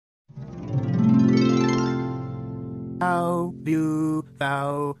Vow, view,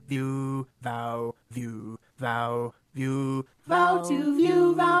 vow, view, vow, view, vow, view, vow to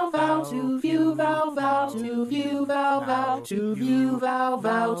view, vow, vow to view, vow, vow to view, vow, vow to view, vow,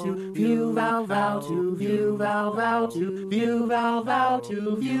 vow to view, vow, vow to view, vow, vow to view, vow, vow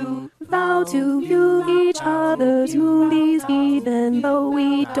to view, vow to view each other's movies, even though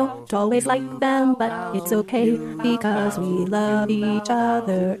we don't always like them, but it's okay because we love each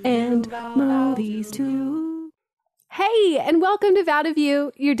other and movies too. Hey, and welcome to Vow to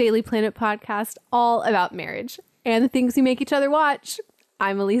View, your Daily Planet podcast all about marriage and the things we make each other watch.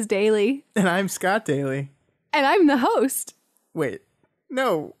 I'm Elyse Daly. And I'm Scott Daly. And I'm the host. Wait,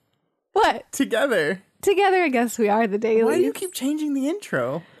 no. What? Together, I guess we are the Dailies. Why do you keep changing the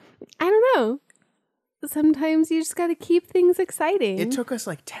intro? I don't know. Sometimes you just got to keep things exciting. It took us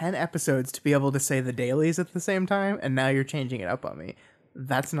like 10 episodes to be able to say the Dailies at the same time, and now you're changing it up on me.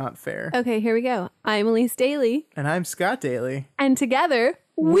 That's not fair. Okay, here we go. I'm Elyse Daly. And I'm Scott Daly. And together,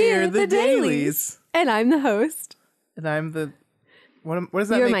 we're the Dailies. And I'm the host. And I'm the... What does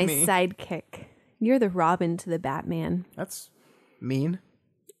that You're make my me? sidekick. You're the Robin to the Batman. That's mean.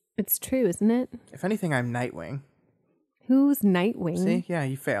 It's true, isn't it? If anything, I'm Nightwing. Who's Nightwing? See? Yeah,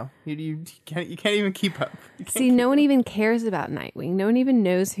 you fail. You can't even keep up. See, no one even cares about Nightwing. No one even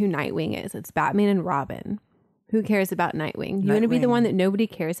knows who Nightwing is. It's Batman and Robin. Who cares about Nightwing? You want to be the one that nobody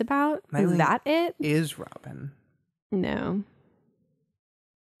cares about? Nightwing is that it? Is Robin. No.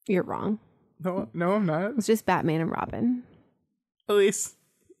 You're wrong. No, I'm not. It's just Batman and Robin. Elyse.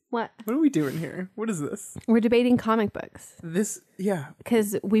 What What are we doing here? What is this? We're debating comic books. Yeah.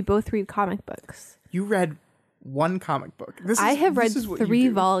 Because we both read comic books. You read one comic book. I have read 3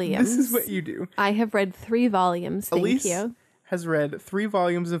 volumes. This is what you do. I have read 3 volumes. Thank Elyse you. Has read 3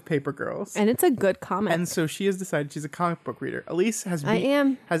 volumes of Paper Girls. And it's a good comic. And so she has decided she's a comic book reader. Elyse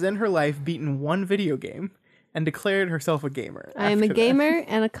has in her life beaten 1 video game and declared herself a gamer. I am a gamer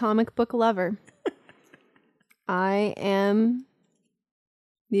and a comic book lover. I am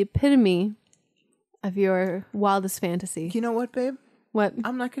the epitome of your wildest fantasy. You know what, babe? What?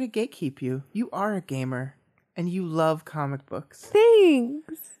 I'm not going to gatekeep you. You are a gamer and you love comic books.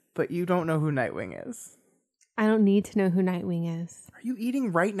 Thanks. But you don't know who Nightwing is. I don't need to know who Nightwing is. Are you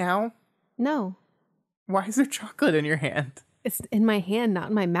eating right now? No. Why is there chocolate in your hand? It's in my hand, not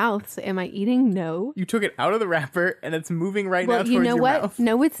in my mouth. So am I eating? No. You took it out of the wrapper and it's moving right now towards you know your what? mouth.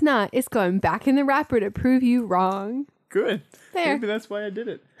 No, it's not. It's going back in the wrapper to prove you wrong. Good. There. Maybe that's why I did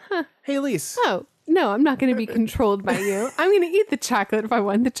it. Huh. Hey, Elyse. Oh, no, I'm not going to be controlled by you. I'm going to eat the chocolate if I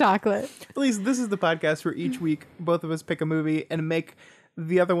want the chocolate. Elyse, this is the podcast where each week both of us pick a movie and make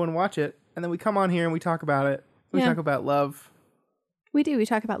the other one watch it. And then we come on here and we talk about it. We talk about love. We do. We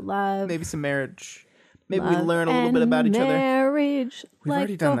talk about love. Maybe some marriage. Maybe love we learn a little bit about each other. Marriage. We've like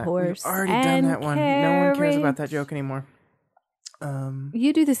already done that. We've already done that one. No one cares about that joke anymore.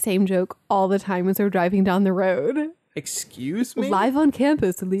 You do the same joke all the time as we're driving down the road. Excuse me? Live on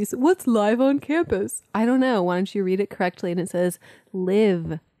campus, Elyse. What's live on campus? I don't know. Why don't you read it correctly? And it says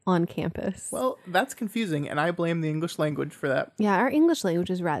live on campus. Well, that's confusing, and I blame the English language for that. Yeah, our English language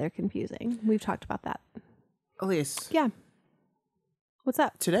is rather confusing. We've talked about that. Elyse. Yeah. What's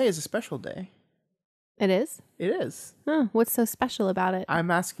up? Today is a special day. It is? It is. Huh, what's so special about it? I'm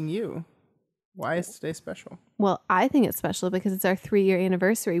asking you, why is today special? Well, I think it's special because it's our 3-year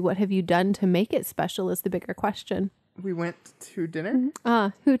anniversary. What have you done to make it special is the bigger question. We went to dinner?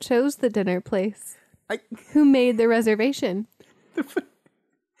 Who chose the dinner place? I Who made the reservation?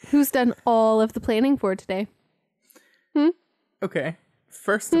 Who's done all of the planning for today? Okay.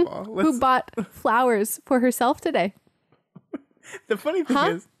 First of all, Who bought flowers for herself today? The funny thing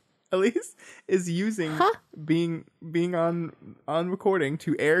is, Elyse is using being on recording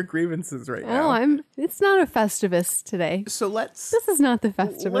to air grievances right now. Oh, it's not a Festivus today. So This is not the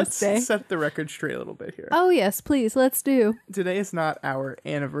Festivus day. Let's set the record straight a little bit here. Oh, yes, please. Let's do. Today is not our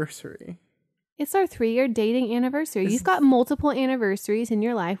anniversary. It's our 3-year dating anniversary. You've got multiple anniversaries in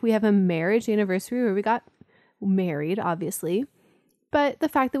your life. We have a marriage anniversary where we got married, obviously. But the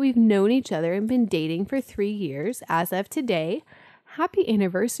fact that we've known each other and been dating for 3 years as of today, happy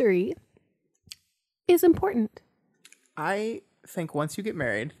anniversary, is important. I think once you get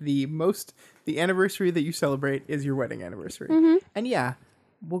married, the anniversary that you celebrate is your wedding anniversary. And yeah,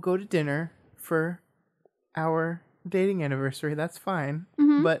 we'll go to dinner for our dating anniversary. That's fine.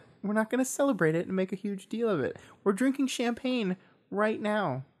 But we're not going to celebrate it and make a huge deal of it. We're drinking champagne right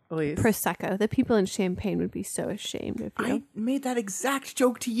now, Elyse. Prosecco. The people in Champagne would be so ashamed of you. I made that exact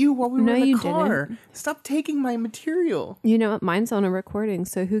joke to you while we were in the car. Didn't. Stop taking my material. You know what? Mine's on a recording,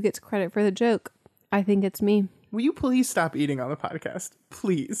 so who gets credit for the joke? I think it's me. Will you please stop eating on the podcast?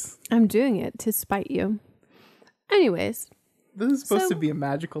 Please. I'm doing it to spite you. Anyways. This is supposed to be a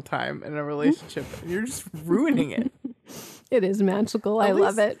magical time in a relationship, and you're just ruining it. It is magical. I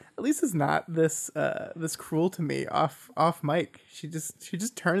love it. Elyse is not this cruel to me off mic. She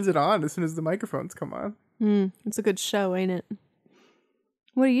just turns it on as soon as the microphones come on. It's a good show, ain't it?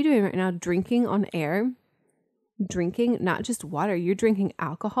 What are you doing right now? Drinking on air? Drinking not just water. You're drinking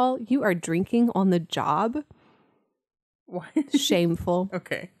alcohol. You are drinking on the job. Why? Shameful.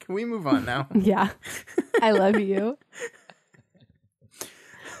 Okay, can we move on now? Yeah. I love you.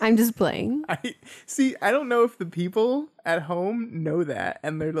 I'm just playing. I don't know if the people at home know that,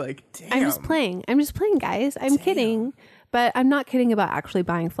 and they're like, damn. I'm just playing, guys. I'm kidding. But I'm not kidding about actually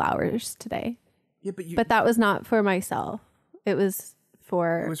buying flowers today. Yeah, but that was not for myself. It was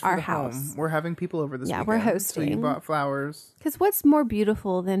for our house. Home. We're having people over this weekend. Yeah, we're hosting. So you bought flowers. Because what's more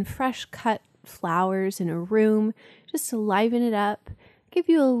beautiful than fresh cut flowers in a room, just to liven it up, give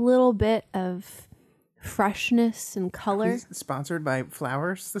you a little bit of freshness and color. Sponsored by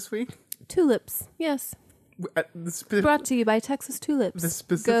flowers this week? Tulips, yes. Brought to you by Texas Tulips. The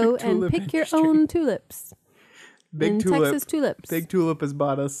specific Go and tulip pick industry. your own tulips. Texas Tulips. Big Tulip has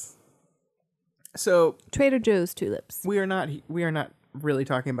bought us. So Trader Joe's tulips. We are not really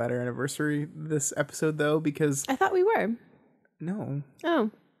talking about our anniversary this episode, though, because I thought we were. No.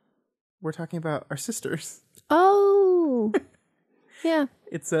 Oh. We're talking about our sisters. Oh. Yeah.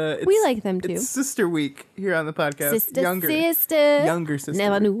 We like them too. It's Sister Week here on the podcast. Sister. Younger sister.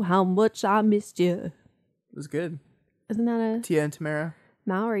 Never knew how much I missed you. It was good. Isn't that a Tia and Tamara?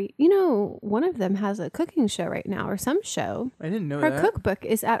 Maori. You know, one of them has a cooking show right now, or some show. I didn't know that. Her cookbook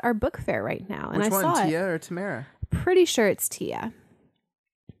is at our book fair right now, and Which I saw one, it. Tia or Tamara? Pretty sure it's Tia.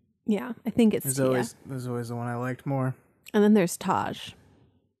 Yeah, I think it's Tia. There's always the one I liked more. And then there's Taj.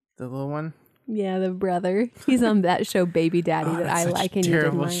 The little one? Yeah, the brother. He's on that show Baby Daddy that I like and you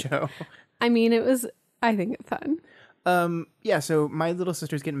didn't like. Show. I mean, I think it's fun. Yeah, so my little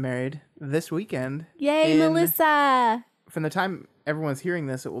sister's getting married this weekend. Yay, Melissa! From the time everyone's hearing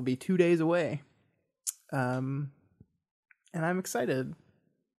this, it will be 2 days away. And I'm excited.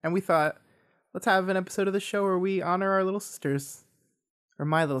 And we thought, let's have an episode of the show where we honor our little sisters. Or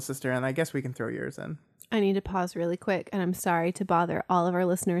my little sister, and I guess we can throw yours in. I need to pause really quick, and I'm sorry to bother all of our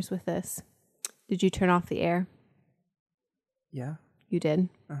listeners with this. Did you turn off the air? Yeah. You did?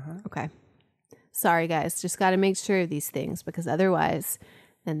 Uh-huh. Okay. Sorry, guys. Just got to make sure of these things, because otherwise,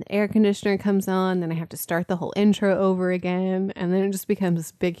 then the air conditioner comes on, then I have to start the whole intro over again, and then it just becomes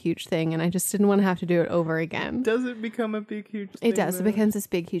this big, huge thing, and I just didn't want to have to do it over again. Does it become a big, huge thing? It does. Though? It becomes this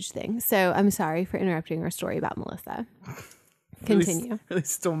big, huge thing. So I'm sorry for interrupting our story about Melissa. Continue. Really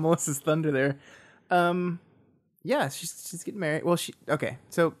stole Melissa's thunder there. Yeah, she's getting married. Well, okay.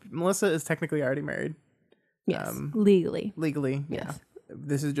 So Melissa is technically already married. Yes, legally. Legally, yes. Yeah.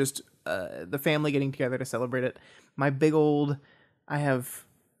 This is just the family getting together to celebrate it. I have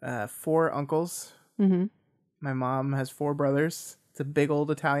 4 uncles. Mm-hmm. My mom has 4 brothers. It's a big old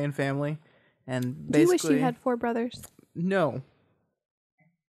Italian family, and basically, do you wish you had 4 brothers? No.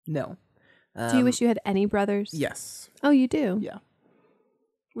 Do you wish you had any brothers? Yes. Oh, you do? Yeah.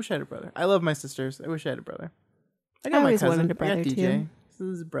 Wish I had a brother. I love my sisters. I wish I had a brother. I got my cousin. Wanted a brother, I got DJ. too. So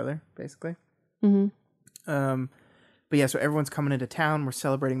this is a brother, basically. Mm-hmm. But yeah, so everyone's coming into town. We're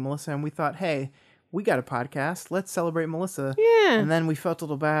celebrating Melissa, and we thought, hey, we got a podcast. Let's celebrate Melissa. Yeah. And then we felt a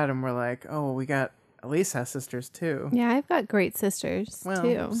little bad, and we're like, oh, Elyse has sisters too. Yeah, I've got great sisters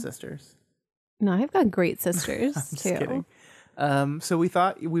too. Sisters. No, I've got great sisters I'm just too. Kidding. So we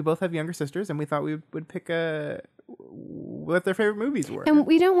thought we both have younger sisters, and we thought we would pick what their favorite movies were. And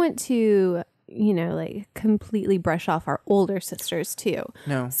we don't want to, completely brush off our older sisters too.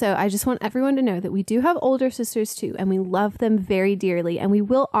 No. So I just want everyone to know that we do have older sisters too, and we love them very dearly, and we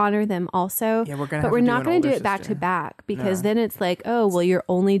will honor them also. Yeah, but we're not going to do it back to back, because then it's like, oh, well, you're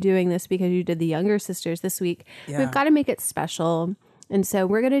only doing this because you did the younger sisters this week. Yeah. We've got to make it special. And so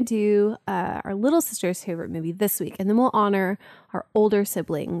we're going to do our little sister's favorite movie this week, and then we'll honor our older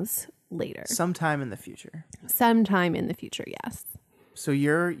siblings later. Sometime in the future. Sometime in the future, yes. So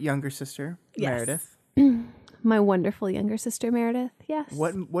your younger sister, yes. Meredith. My wonderful younger sister, Meridith, yes.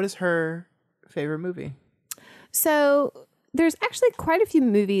 What is her favorite movie? So there's actually quite a few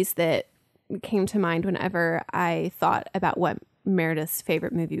movies that came to mind whenever I thought about what Meredith's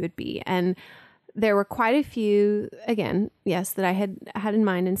favorite movie would be. And there were quite a few, again, yes, that I had in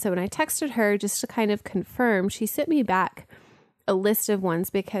mind. And so when I texted her just to kind of confirm, she sent me back a list of ones,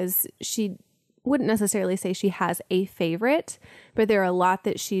 because she wouldn't necessarily say she has a favorite, but there are a lot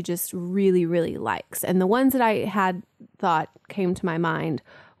that she just really, really likes. And the ones that I had thought came to my mind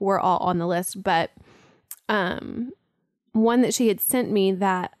were all on the list. But one that she had sent me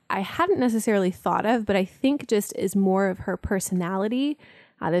that I hadn't necessarily thought of, but I think just is more of her personality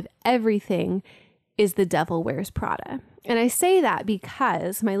out of everything, is The Devil Wears Prada. And I say that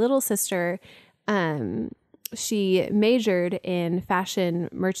because my little sister, she majored in fashion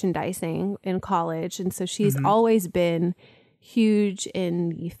merchandising in college. And so she's always been huge in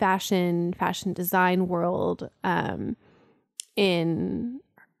the fashion design world. Not in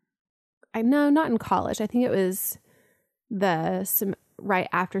college. I think it was right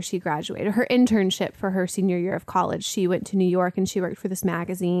after she graduated. Her internship for her senior year of college, she went to New York and she worked for this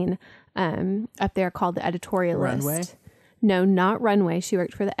magazine up there called The Editorialist. Runway? No, not Runway. She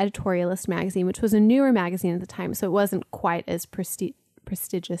worked for The Editorialist magazine, which was a newer magazine at the time, so it wasn't quite as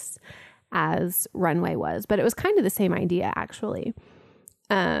prestigious as Runway was, but it was kind of the same idea, actually.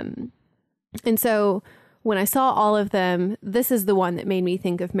 And so when I saw all of them, this is the one that made me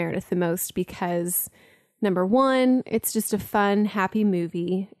think of Meridith the most because, number one, it's just a fun, happy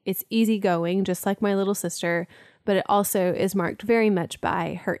movie. It's easygoing, just like my little sister, but it also is marked very much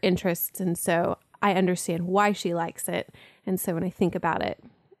by her interests, and so I understand why she likes it. And so when I think about it,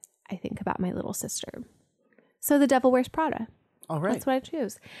 I think about my little sister. So The Devil Wears Prada. All right. That's what I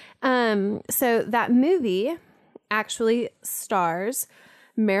choose. So that movie actually stars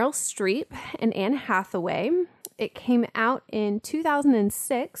Meryl Streep and Anne Hathaway. It came out in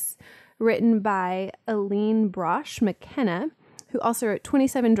 2006, written by Aline Brosh McKenna, who also wrote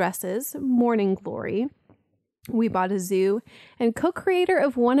 27 Dresses, Morning Glory, We Bought a Zoo, and co-creator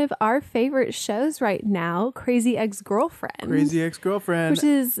of one of our favorite shows right now, Crazy Ex-Girlfriend. Crazy Ex-Girlfriend. Which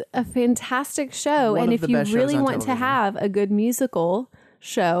is a fantastic show. One and of if the you best really shows on want to television. have a good musical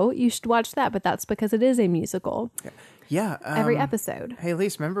show, you should watch that. But that's because it is a musical. Yeah. Every episode. Hey,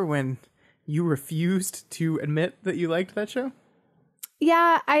 Elyse, remember when you refused to admit that you liked that show?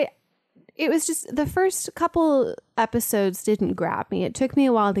 Yeah, it was just the first couple episodes didn't grab me. It took me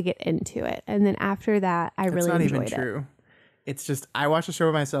a while to get into it. And then after that, I really enjoyed it. That's not even true. It's just, I watched the show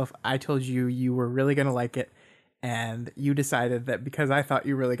by myself. I told you you were really going to like it. And you decided that because I thought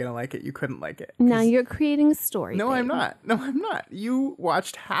you were really going to like it, you couldn't like it. Now you're creating a story. No, babe. I'm not. No, I'm not. You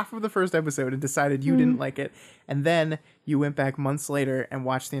watched half of the first episode and decided you didn't like it. And then you went back months later and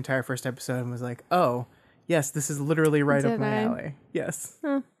watched the entire first episode and was like, oh, yes, this is literally right up my alley. Yes.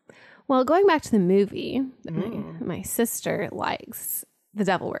 Well, going back to the movie, my sister likes The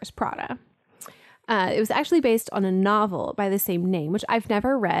Devil Wears Prada. It was actually based on a novel by the same name, which I've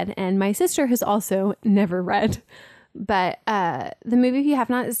never read, and my sister has also never read. But the movie, if you have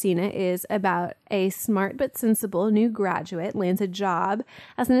not seen it, is about a smart but sensible new graduate lands a job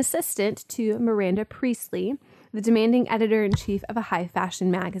as an assistant to Miranda Priestley, the demanding editor-in-chief of a high fashion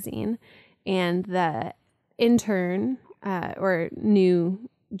magazine. And the intern, or new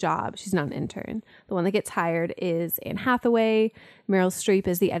job, she's not an intern, the one that gets hired is Anne Hathaway. Meryl Streep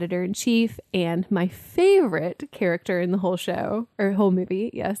is the editor-in-chief, and my favorite character in the whole show, or whole movie,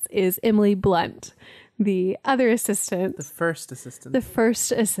 yes, is Emily Blunt, the other assistant. The first assistant. The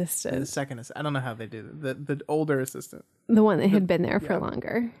first assistant. The second assistant. I don't know how they do it. The older assistant. The one that had been there for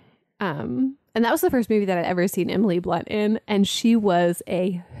longer. And that was the first movie that I'd ever seen Emily Blunt in, and she was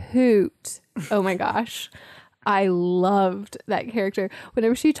a hoot. Oh my gosh. I loved that character.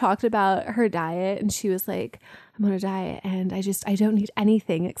 Whenever she talked about her diet and she was like, I'm on a diet and I don't need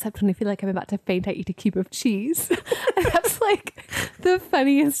anything except when I feel like I'm about to faint, I eat a cube of cheese. And that's like the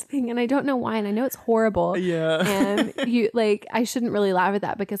funniest thing. And I don't know why. And I know it's horrible. Yeah. And I shouldn't really laugh at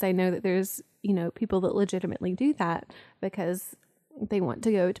that because I know that there's, people that legitimately do that because they want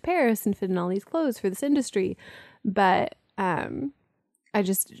to go to Paris and fit in all these clothes for this industry. But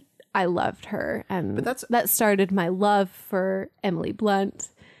I loved her, and that started my love for Emily Blunt.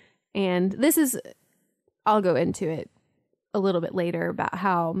 And I'll go into it a little bit later about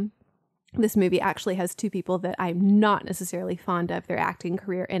how this movie actually has two people that I'm not necessarily fond of their acting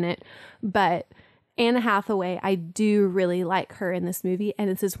career in it. But Anne Hathaway, I do really like her in this movie. And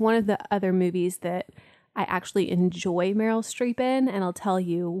this is one of the other movies that I actually enjoy Meryl Streep in. And I'll tell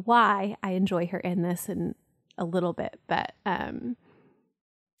you why I enjoy her in this in a little bit. But,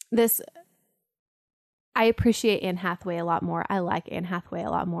 I appreciate Anne Hathaway a lot more. I like Anne Hathaway a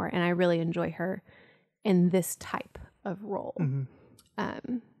lot more, and I really enjoy her in this type of role.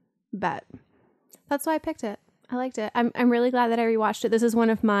 But that's why I picked it. I liked it. I'm really glad that I rewatched it. This is one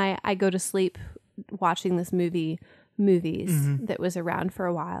of my I go to sleep watching this movies that was around for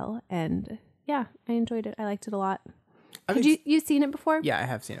a while, and yeah, I enjoyed it. I liked it a lot. Had you seen it before? Yeah, I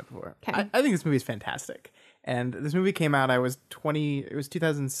have seen it before. Okay. I think this movie is fantastic. And this movie came out, it was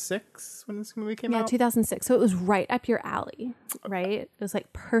 2006 when this movie came out? Yeah, 2006. So it was right up your alley, right? It was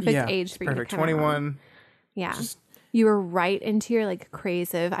like perfect age for you to come 21. on. Yeah. Just you were right into your like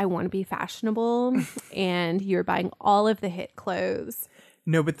craze of I want to be fashionable, and you were buying all of the hit clothes.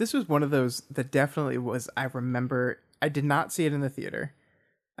 No, but this was one of those that definitely was. I remember I did not see it in the theater,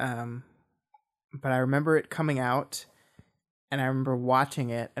 but I remember it coming out, and I remember watching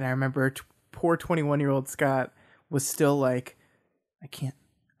it, and I remember poor 21-year-old Scott was still like, I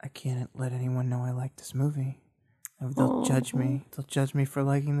can't let anyone know I like this movie. They'll judge me. They'll judge me for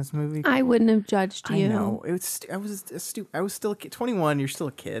liking this movie. I wouldn't have judged you. I know. I was still a kid. 21. You're still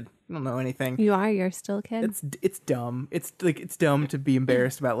a kid. You don't know anything. You are. You're still a kid. It's dumb. It's dumb to be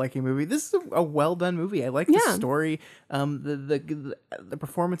embarrassed about liking a movie. This is a well done movie. I like the story. The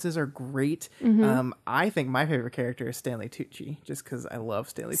performances are great. I think my favorite character is Stanley Tucci, just because I love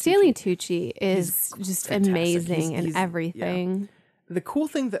Stanley Tucci. Stanley Tucci is just fantastic. amazing in everything. Yeah. The cool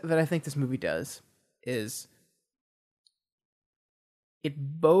thing that I think this movie does is it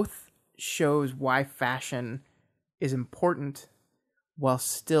both shows why fashion is important while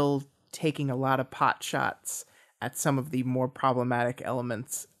still taking a lot of pot shots at some of the more problematic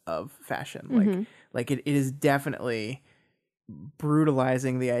elements of fashion. Like it is definitely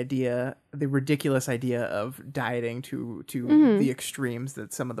brutalizing the ridiculous idea of dieting to the extremes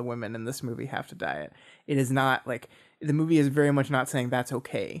that some of the women in this movie have to diet. It is not like, the movie is very much not saying that's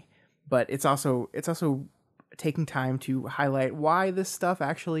okay, but it's also taking time to highlight why this stuff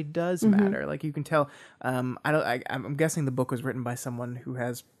actually does matter. Like you can tell, I'm guessing the book was written by someone who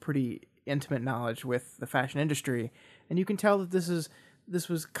has pretty intimate knowledge with the fashion industry, and you can tell that this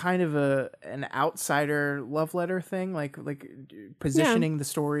was kind of an outsider love letter thing, like positioning the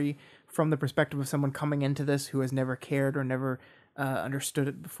story from the perspective of someone coming into this who has never cared or never understood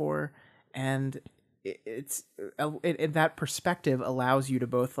it before, and it's that perspective allows you to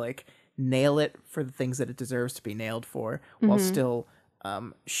both like nail it for the things that it deserves to be nailed for, while still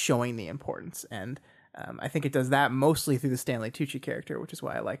showing the importance. And I think it does that mostly through the Stanley Tucci character, which is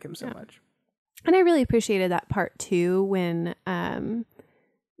why I like him so much. And I really appreciated that part too, when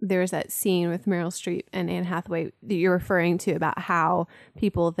there was that scene with Meryl Streep and Anne Hathaway that you're referring to, about how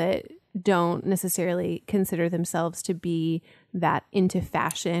people that don't necessarily consider themselves to be that into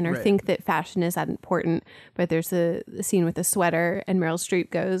fashion or think that fashion is that important, but there's a scene with a sweater, and Meryl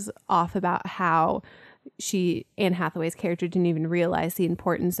Streep goes off about how Anne Hathaway's character didn't even realize the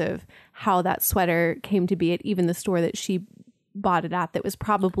importance of how that sweater came to be at even the store that she bought it at, that was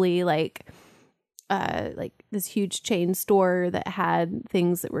probably like this huge chain store that had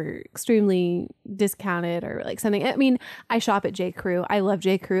things that were extremely discounted or like something. I mean, I shop at J. Crew. I love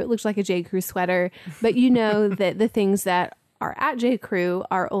J. Crew. It looks like a J. Crew sweater, but you know that the things that are at J. Crew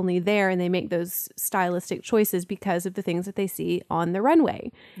are only there, and they make those stylistic choices because of the things that they see on the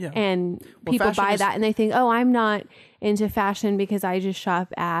runway. Yeah. And people buy that and they think, oh, I'm not into fashion because I just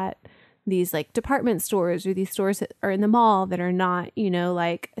shop at these like department stores or these stores that are in the mall that are not, you know,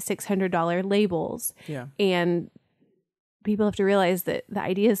 like $600 labels. Yeah. And people have to realize that the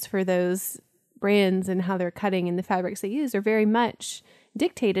ideas for those brands and how they're cutting and the fabrics they use are very much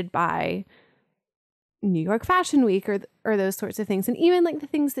dictated by New York Fashion Week or those sorts of things. And even like the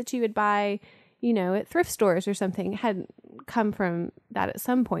things that you would buy, you know, at thrift stores or something had come from that at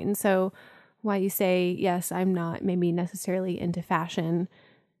some point. And so while you say, yes, I'm not maybe necessarily into fashion,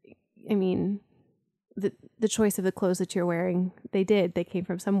 I mean, the choice of the clothes that you're wearing, they came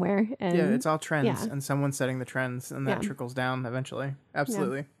from somewhere. And yeah, it's all trends, and someone's setting the trends, and that trickles down eventually.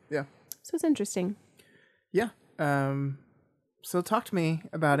 Absolutely. Yeah. So it's interesting. Yeah. So talk to me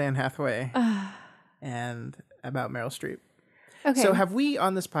about Anne Hathaway and about Meryl Streep. Okay. So have we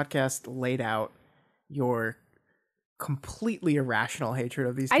on this podcast laid out your completely irrational hatred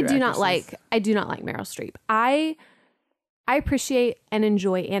of these two actresses? I do not like Meryl Streep. I appreciate and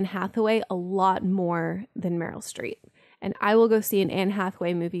enjoy Anne Hathaway a lot more than Meryl Streep. And I will go see an Anne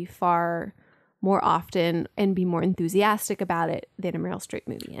Hathaway movie far more often and be more enthusiastic about it than a Meryl Streep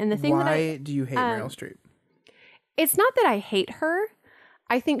movie. And the thing Why do you hate Meryl Streep? It's not that I hate her.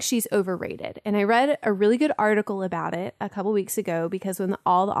 I think she's overrated. And I read a really good article about it a couple weeks ago, because when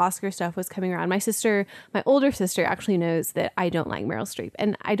all the Oscar stuff was coming around, my older sister actually knows that I don't like Meryl Streep.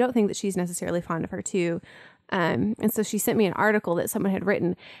 And I don't think that she's necessarily fond of her too. And so she sent me an article that someone had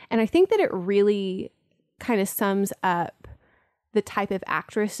written. And I think that it really kind of sums up the type of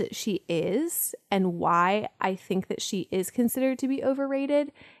actress that she is and why I think that she is considered to be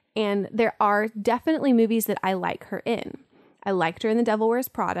overrated. And there are definitely movies that I like her in. I liked her in The Devil Wears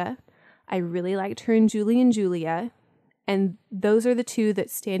Prada. I really liked her in Julie and Julia. And those are the two that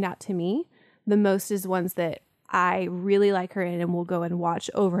stand out to me the most, as ones that I really like her in and will go and watch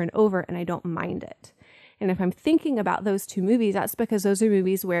over and over, and I don't mind it. And if I'm thinking about those two movies, that's because those are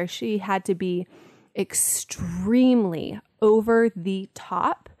movies where she had to be extremely over the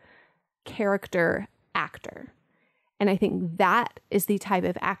top character actor. And I think that is the type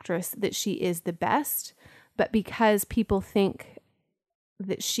of actress that she is the best. But because people think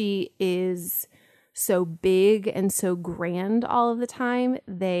that she is so big and so grand all of the time,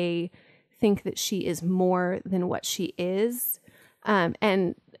 they think that she is more than what she is.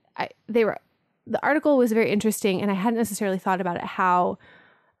 The article was very interesting, and I hadn't necessarily thought about it, how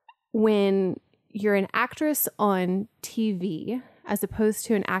when you're an actress on TV as opposed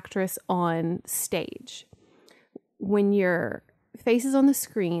to an actress on stage, when your face is on the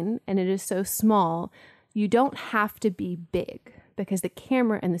screen and it is so small, you don't have to be big because the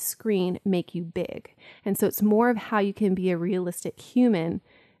camera and the screen make you big. And so it's more of how you can be a realistic human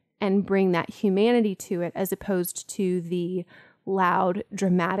and bring that humanity to it, as opposed to the loud,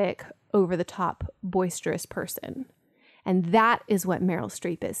 dramatic, over-the-top, boisterous person. And that is what Meryl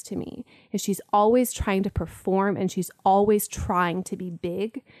Streep is to me, is she's always trying to perform and she's always trying to be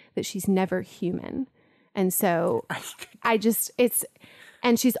big, that she's never human. And so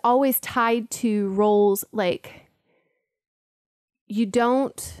and she's always tied to roles like,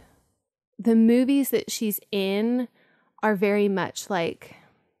 the movies that she's in are very much like,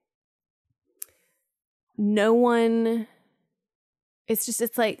 no one,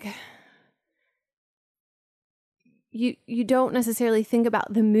 it's like, you don't necessarily think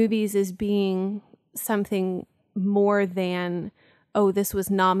about the movies as being something more than, oh, this was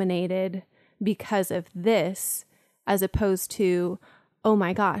nominated because of this, as opposed to, oh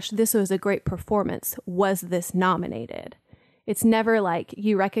my gosh, this was a great performance. Was this nominated? It's never like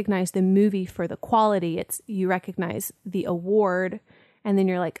you recognize the movie for the quality. It's you recognize the award, and then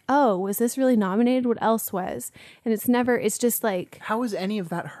you're like, oh, was this really nominated? What else was? And it's just like... How is any of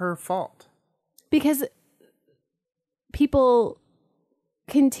that her fault? Because people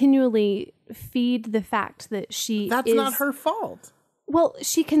continually feed the fact that That's not her fault. Well,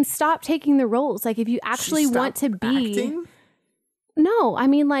 she can stop taking the roles. Like, if you actually want to be... acting? No, I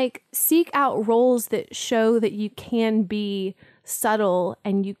mean, like, seek out roles that show that you can be subtle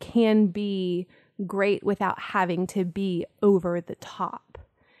and you can be great without having to be over the top.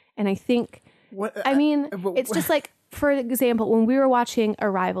 And I think, it's just like, for example, when we were watching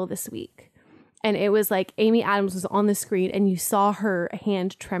Arrival this week, and it was like Amy Adams was on the screen and you saw her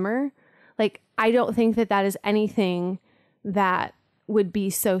hand tremor, like, I don't think that is anything that would be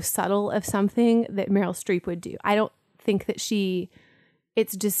so subtle of something that Meryl Streep would do. I don't think that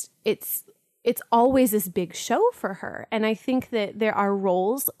it's always this big show for her. And I think that there are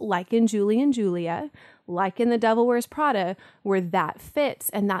roles like in Julie and Julia, like in The Devil Wears Prada, where that fits.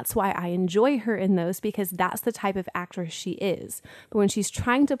 And that's why I enjoy her in those, because that's the type of actress she is. But when she's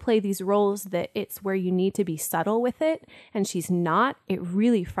trying to play these roles that it's where you need to be subtle with it, and she's not, it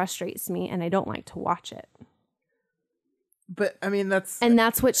really frustrates me and I don't like to watch it. But I mean, that's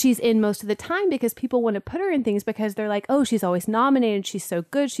what she's in most of the time, because people want to put her in things because they're like, oh, she's always nominated. She's so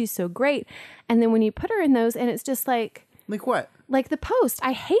good. She's so great. And then when you put her in those, and it's just like what? Like The Post.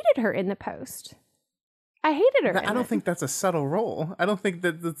 I hated her in The Post. I hated her. I don't think that's a subtle role. I don't think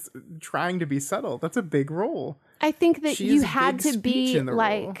that's trying to be subtle. That's a big role. I think that you had to be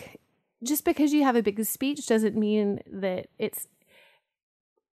like, role. Just because you have a big speech doesn't mean that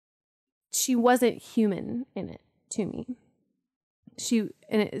she wasn't human in it to me. And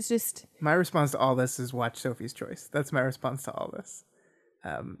it's just... My response to all this is watch Sophie's Choice. That's my response to all this.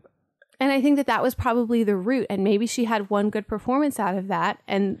 And I think that was probably the root. And maybe she had one good performance out of that,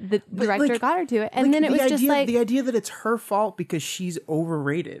 and the director got her to it. And then it was just like... The idea that it's her fault because she's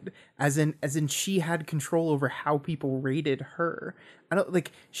overrated, as in she had control over how people rated her. I don't...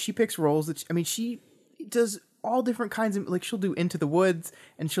 Like, she picks roles that... she does all different kinds of... Like, she'll do Into the Woods,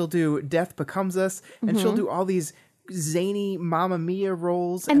 and she'll do Death Becomes Us, and she'll do all these... zany Mamma Mia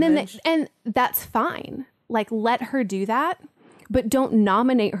roles, and that's fine. Like, let her do that, but don't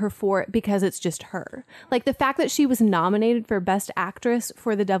nominate her for it because it's just her. Like, the fact that she was nominated for Best Actress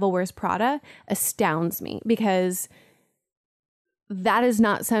for The Devil Wears Prada astounds me, because that is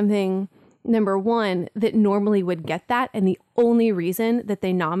not something, number one, that normally would get that, and the only reason that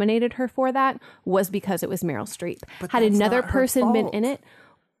they nominated her for that was because it was Meryl Streep. But had another person been in it.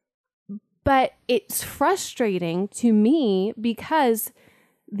 But it's frustrating to me because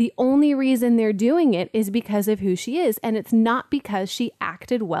the only reason they're doing it is because of who she is. And it's not because she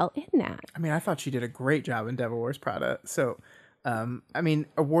acted well in that. I mean, I thought she did a great job in Devil Wears Prada. So,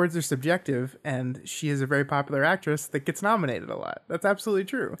 awards are subjective, and she is a very popular actress that gets nominated a lot. That's absolutely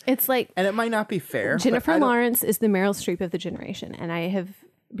true. It's like... And it might not be fair. Jennifer Lawrence is the Meryl Streep of the generation. And I have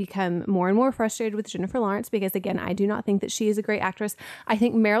become more and more frustrated with Jennifer Lawrence because, again, I do not think that she is a great actress. I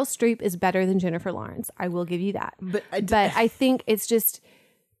think Meryl Streep is better than Jennifer Lawrence. I will give you that. But I think it's just,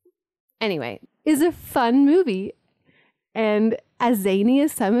 anyway, is a fun movie. And as zany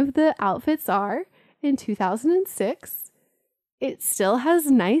as some of the outfits are in 2006, it still has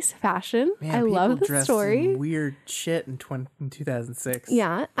nice fashion. Man, I love the story. In weird shit in 2006.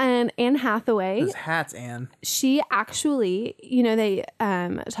 Yeah, and Anne Hathaway. Those hats, Anne. She actually, they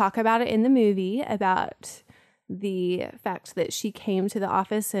talk about it in the movie about the fact that she came to the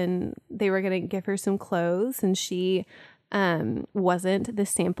office and they were going to give her some clothes and she wasn't the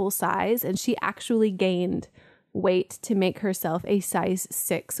sample size, and she actually gained weight to make herself a size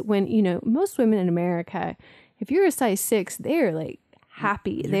 6 when, most women in America, if you're a size 6, they're like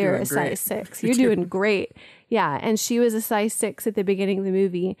happy. They're a size 6. You're doing great. Yeah. And she was a size 6 at the beginning of the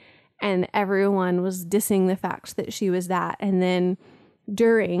movie, and everyone was dissing the fact that she was that. And then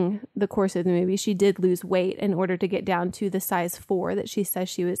during the course of the movie, she did lose weight in order to get down to the size 4 that she says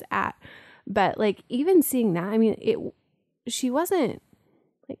she was at. But like, even seeing that, I mean, she wasn't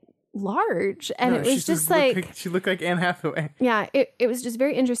like large, and it was just like she looked like Anne Hathaway. Yeah. It was just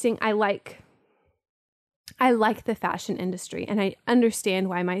very interesting. I like the fashion industry, and I understand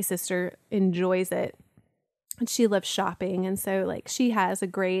why my sister enjoys it. And she loves shopping, and so like she has a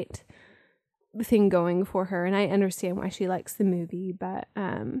great thing going for her, and I understand why she likes the movie. But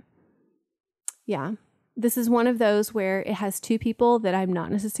yeah, this is one of those where it has two people that I'm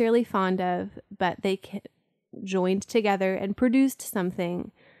not necessarily fond of, but they joined together and produced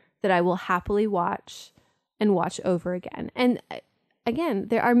something that I will happily watch and watch over again. And again,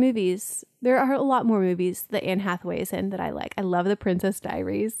 there are a lot more movies that Anne Hathaway is in that I like. I love The Princess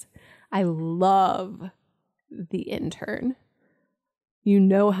Diaries. I love The Intern. You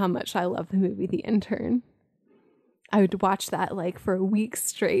know how much I love the movie The Intern. I would watch that like for a week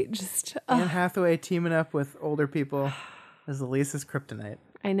straight. Just Anne Hathaway teaming up with older people as Elyse's kryptonite.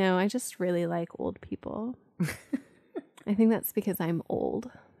 I know. I just really like old people. I think that's because I'm old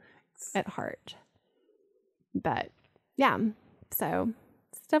at heart. But yeah. So,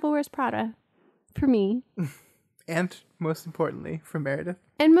 it's Devil Wears Prada for me. And most importantly, for Meridith.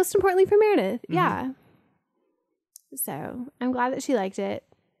 Mm-hmm. Yeah. So, I'm glad that she liked it.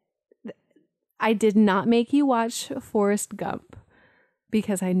 I did not make you watch Forrest Gump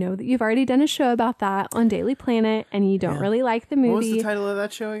because I know that you've already done a show about that on Daily Planet and you don't really like the movie. What was the title of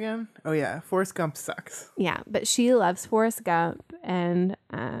that show again? Oh, yeah. Forrest Gump sucks. Yeah, but she loves Forrest Gump, and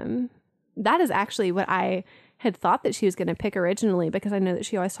that is actually what I had thought that she was going to pick originally, because I know that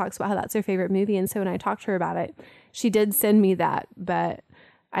she always talks about how that's her favorite movie. And so when I talked to her about it, she did send me that, but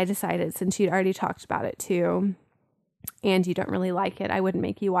I decided since she'd already talked about it too, and you don't really like it, I wouldn't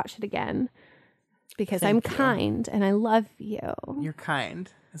make you watch it again because I'm kind and I love you. You're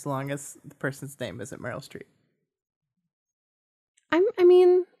kind as long as the person's name isn't Meryl Streep.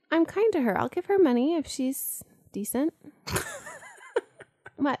 I'm kind to her. I'll give her money if she's decent.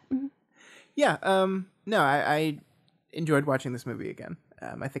 What? Yeah, no, I enjoyed watching this movie again.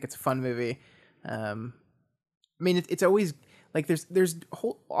 I think it's a fun movie. I mean, it's always like there's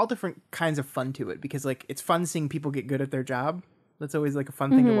all different kinds of fun to it, because like it's fun seeing people get good at their job. That's always like a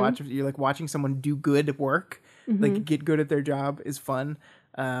fun thing to watch. If you're like watching someone do good work, like get good at their job is fun.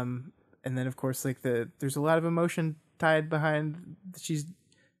 And then of course like there's a lot of emotion tied behind she's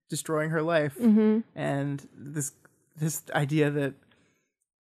destroying her life, and this idea that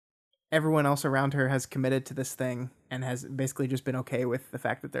everyone else around her has committed to this thing and has basically just been okay with the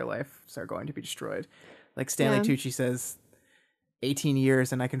fact that their lives are going to be destroyed. Like Stanley Tucci says, 18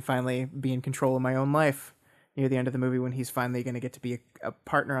 years and I can finally be in control of my own life near the end of the movie, when he's finally going to get to be a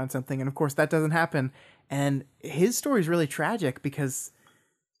partner on something. And of course that doesn't happen. And his story is really tragic because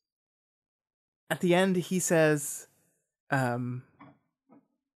at the end he says,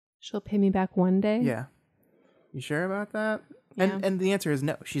 she'll pay me back one day. Yeah. You sure about that? Yeah. And the answer is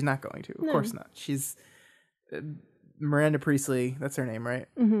no, she's not going to. Of course not. She's Miranda Priestley, that's her name, right?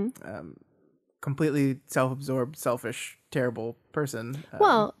 Completely self-absorbed, selfish, terrible person.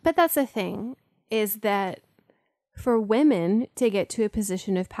 Well, but that's the thing, is that for women to get to a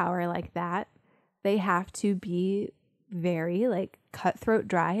position of power like that, they have to be very like cutthroat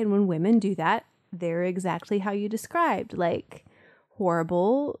dry. And when women do that, they're exactly how you described, like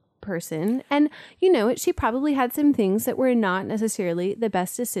horrible person. And she probably had some things that were not necessarily the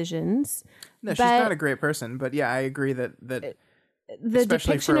best decisions. No, she's not a great person, but yeah, I agree that the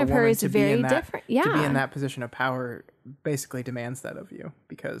depiction of her is very different. Yeah, to be in that position of power basically demands that of you,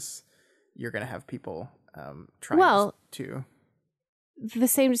 because you're going to have people trying to. The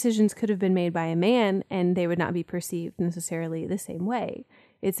same decisions could have been made by a man, and they would not be perceived necessarily the same way.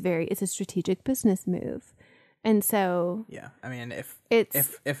 It's a strategic business move. And so Yeah, I mean,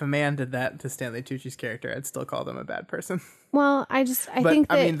 if a man did that to Stanley Tucci's character, I'd still call them a bad person. Well, I think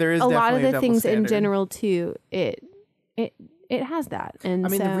that there is a lot of definitely a the double things standard. in general too, it has that. And I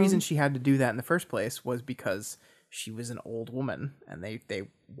mean, so, the reason she had to do that in the first place was because she was an old woman, and they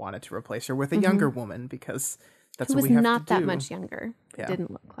wanted to replace her with a younger woman because that's who what was we have not to do. that much younger. Yeah. It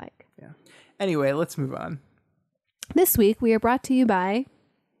didn't look like. Yeah. Anyway, let's move on. This week we are brought to you by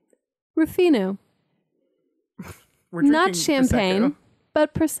Ruffino. We're drinking Not champagne, Prosecco.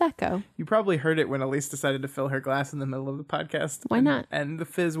 but Prosecco. You probably heard it when Elyse decided to fill her glass in the middle of the podcast. Why not? And the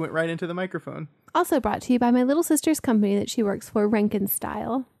fizz went right into the microphone. Also brought to you by my little sister's company that she works for, Rankin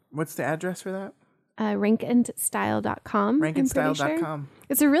Style. What's the address for that? Rankinstyle.com. Rankinstyle.com.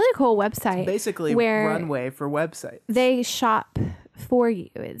 It's a really cool website. Basically, where runway for websites. they shop for you.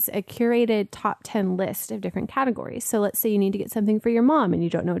 It's a curated top 10 list of different categories. So let's say you need to get something for your mom and you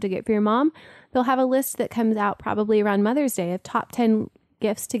don't know what to get for your mom. They'll have a list that comes out probably around Mother's Day of top 10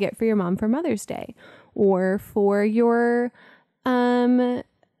 gifts to get for your mom for Mother's Day, or for your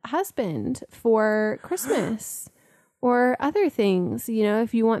husband for Christmas, or other things. You know,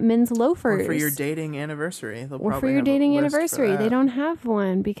 if you want men's loafers. Or for your dating anniversary. Or for your dating anniversary. They don't have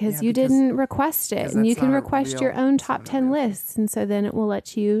one because you didn't request it. And you can request your own top 10 lists. And so then it will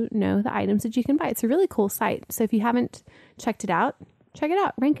let you know the items that you can buy. It's a really cool site. So if you haven't checked it out, check it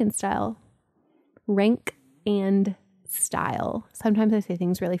out. Rankin Style. Rank and Style. Sometimes I say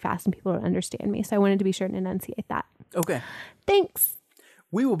things really fast and people don't understand me. So I wanted to be sure to enunciate that. Okay. Thanks.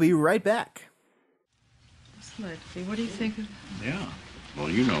 We will be right back. What do you think? Yeah. Well,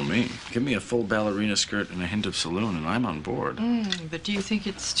 you know me. Give me a full ballerina skirt and a hint of saloon, and I'm on board. But do you think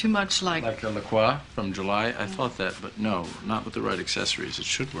it's too much like... Like a La Croix from July? I thought that, but no, not with the right accessories. It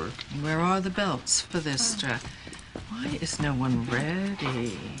should work. Where are the belts for this dress? Why is no one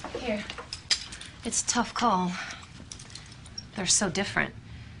ready? Here. It's a tough call. They're so different.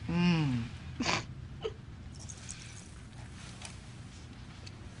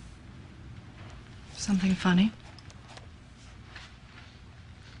 Something funny?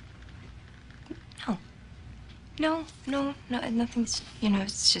 No, nothing's,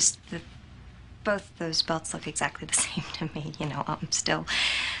 it's just that both those belts look exactly the same to me. I'm still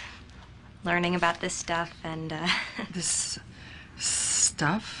learning about this stuff and, This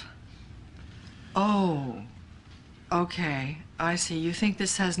stuff? Oh, okay. I see. You think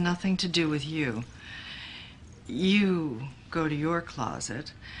this has nothing to do with you. You go to your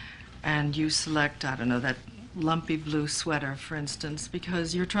closet and you select, I don't know, that lumpy blue sweater, for instance,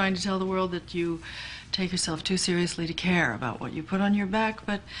 because you're trying to tell the world that you take yourself too seriously to care about what you put on your back.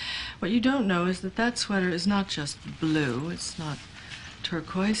 But what you don't know is that that sweater is not just blue. It's not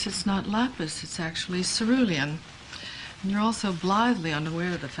turquoise. It's not lapis. It's actually cerulean. And you're also blithely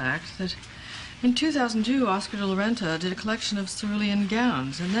unaware of the fact that in 2002, Oscar de la Renta did a collection of cerulean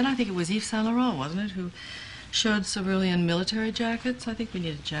gowns. And then I think it was Yves Saint Laurent, wasn't it, who showed cerulean military jackets. I think we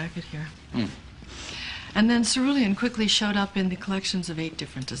need a jacket here. And then cerulean quickly showed up in the collections of 8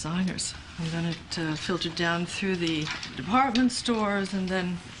 different designers. And then it filtered down through the department stores and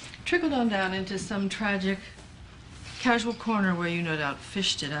then trickled on down into some tragic casual corner where you no doubt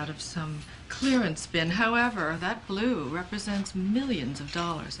fished it out of some clearance bin. However, that blue represents millions of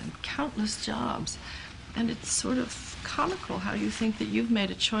dollars and countless jobs. And it's sort of comical how you think that you've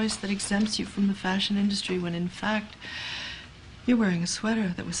made a choice that exempts you from the fashion industry when in fact you're wearing a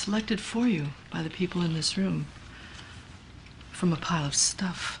sweater that was selected for you by the people in this room from a pile of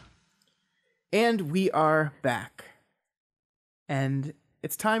stuff. And we are back. And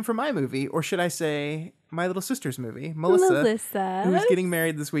it's time for my movie, or should I say my little sister's movie, Melissa. Who's getting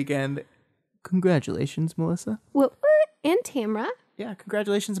married this weekend. Congratulations, Melissa. What? And Tamra. Yeah,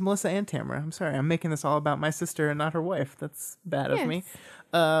 congratulations, Melissa and Tamara. I'm sorry, I'm making this all about my sister and not her wife. That's bad of me.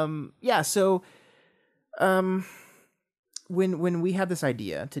 When we had this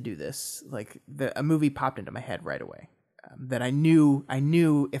idea to do this, like a movie popped into my head right away. That I knew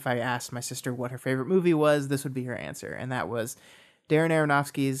if I asked my sister what her favorite movie was, this would be her answer, and that was Darren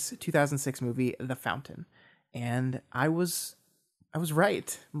Aronofsky's 2006 movie, The Fountain. And I was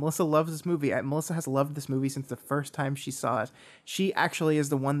right. Melissa loves this movie. Melissa has loved this movie since the first time she saw it. She actually is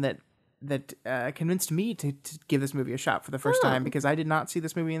the one that convinced me to give this movie a shot for the first time, because I did not see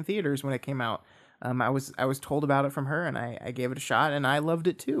this movie in theaters when it came out. I was told about it from her, and I gave it a shot, and I loved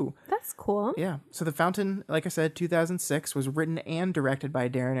it too. That's cool. Yeah. So The Fountain, like I said, 2006, was written and directed by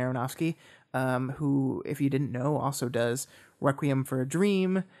Darren Aronofsky, who, if you didn't know, also does Requiem for a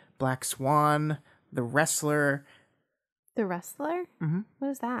Dream, Black Swan, The Wrestler. The Wrestler? Mm-hmm. What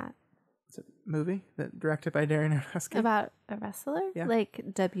is that? movie that directed by Darren Aronofsky. About a wrestler? Yeah. Like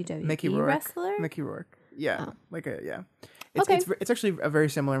WWE Mickey Rourke. wrestler? Mickey Rourke. Yeah. Oh. It's, Okay. it's actually a very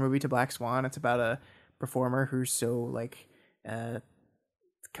similar movie to Black Swan. It's about a performer who's so like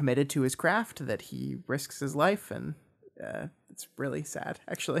committed to his craft that he risks his life, and it's really sad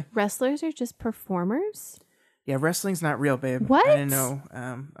actually. Wrestlers are just performers? Yeah, wrestling's not real, babe. What? I didn't know.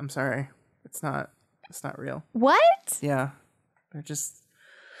 I'm sorry. It's not real. What? Yeah. They're just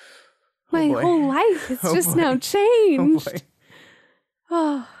My boy. whole life has Oh, just boy. now Oh changed. boy.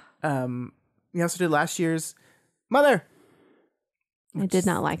 Oh, We also did last year's Mother. I did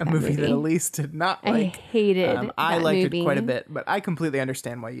not like A that movie movie. that Elyse did not I like. hated I that liked movie. it quite a bit, but I completely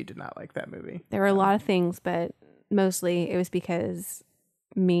understand why you did not like that movie. There were a lot of things, but mostly it was because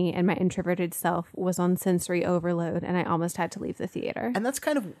me and my introverted self was on sensory overload and I almost had to leave the theater. And that's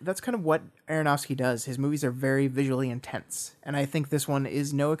kind of what Aronofsky does. His movies are very visually intense, and I think this one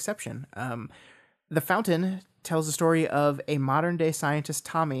is no exception. The Fountain tells the story of a modern-day scientist,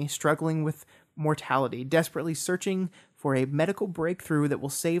 Tommy, struggling with mortality, desperately searching for a medical breakthrough that will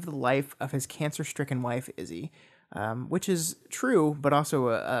save the life of his cancer-stricken wife, Izzy. Which is true, but also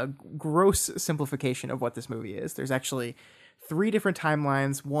a gross simplification of what this movie is. There's actually 3 different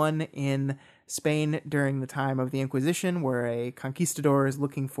timelines, one in Spain during the time of the Inquisition, where a conquistador is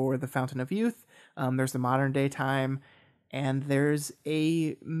looking for the Fountain of Youth. There's the modern day time, and there's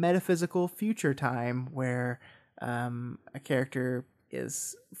a metaphysical future time where a character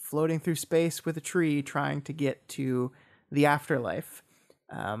is floating through space with a tree trying to get to the afterlife.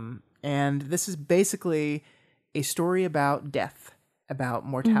 And this is basically a story about death, about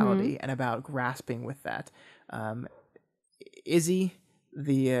mortality, and about grasping with that. Izzy,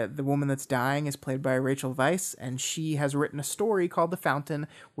 the woman that's dying, is played by Rachel Weisz, and she has written a story called The Fountain,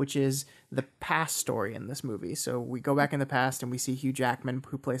 which is the past story in this movie. So we go back in the past and we see Hugh Jackman,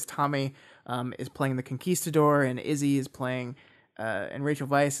 who plays Tommy, is playing the conquistador, and Izzy is playing, and Rachel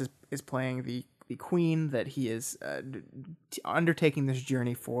Weisz is playing the queen that he is undertaking this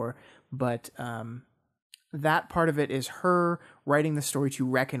journey for. But that part of it is her writing the story to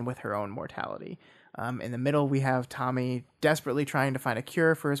reckon with her own mortality. In the middle, we have Tommy desperately trying to find a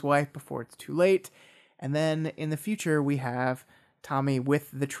cure for his wife before it's too late. And then in the future, we have Tommy with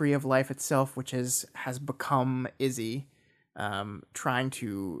the Tree of Life itself, which has become Izzy, trying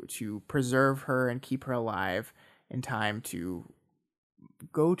to preserve her and keep her alive in time to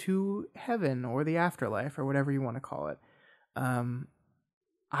go to heaven or the afterlife or whatever you want to call it.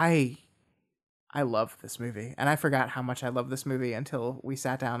 I love this movie, and I forgot how much I love this movie until we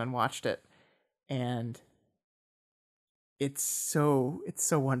sat down and watched it. And it's so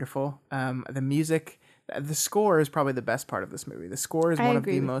wonderful. The music, the score is probably the best part of this movie. The score is one of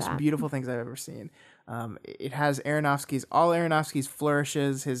the most beautiful things I've ever seen. It has all Aronofsky's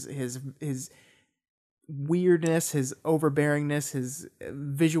flourishes, his weirdness, his overbearingness, his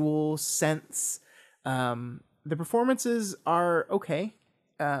visual sense. The performances are okay.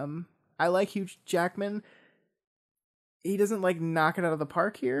 I like Hugh Jackman. He doesn't like knock it out of the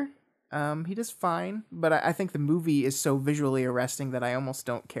park here. He does fine, but I think the movie is so visually arresting that I almost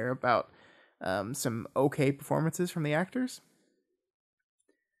don't care about some okay performances from the actors.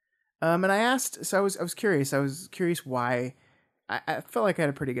 And I was curious. I was curious why. I felt like I had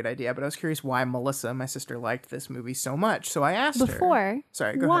a pretty good idea, but I was curious why Melissa, my sister, liked this movie so much. So I asked her.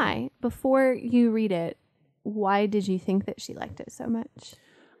 Sorry, go ahead. Before you read it, why did you think that she liked it so much?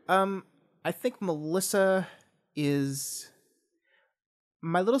 I think Melissa is...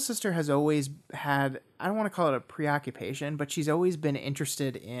 My little sister has always had, I don't want to call it a preoccupation, but she's always been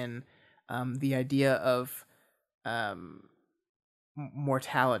interested in the idea of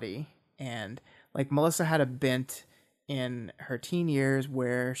mortality. And like Melissa had a bent in her teen years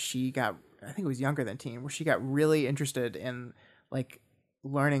where she got, I think it was younger than teen, where she got really interested in like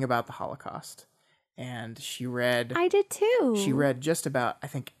learning about the Holocaust. And she read... I did too. She read just about, I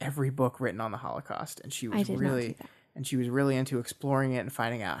think, every book written on the Holocaust. And she was really into exploring it and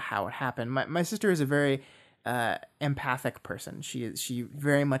finding out how it happened. My sister is a very empathic person. She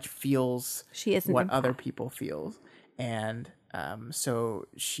very much feels what other people feel, and so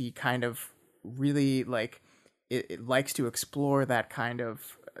she kind of really it likes to explore that kind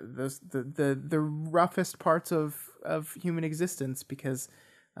of the roughest parts of human existence, because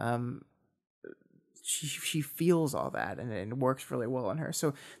she feels all that, and it works really well on her.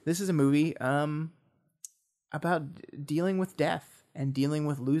 So this is a movie about dealing with death and dealing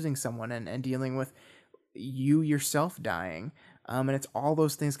with losing someone and dealing with you yourself dying. And it's all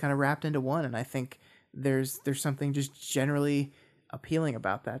those things kind of wrapped into one. And I think there's something just generally appealing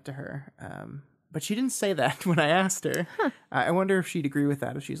about that to her. But she didn't say that when I asked her. I wonder if she'd agree with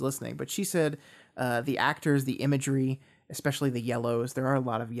that if she's listening. But she said the actors, the imagery, especially the yellows. There are a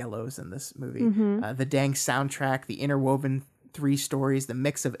lot of yellows in this movie. The dang soundtrack, the interwoven 3 stories, the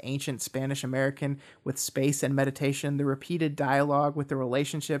mix of ancient Spanish American with space and meditation, the repeated dialogue with the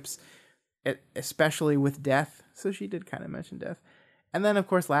relationships, especially with death. So she did kind of mention death. And then, of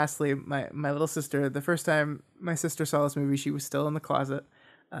course, lastly, my little sister, the first time my sister saw this movie, she was still in the closet.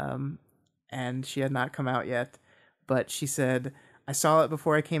 And she had not come out yet. But she said, I saw it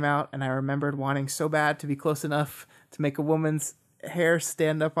before I came out, and I remembered wanting so bad to be close enough to make a woman's hair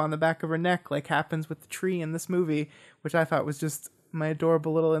stand up on the back of her neck like happens with the tree in this movie, which I thought was just my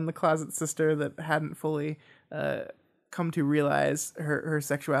adorable little in the closet sister that hadn't fully come to realize her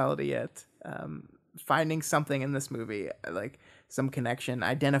sexuality yet. Finding something in this movie, like some connection,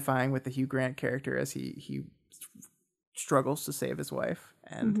 identifying with the Hugh Grant character as he struggles to save his wife.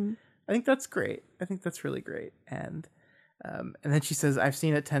 And I think that's great. I think that's really great. And then she says, I've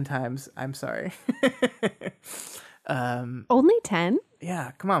seen it 10 times. I'm sorry. Only 10?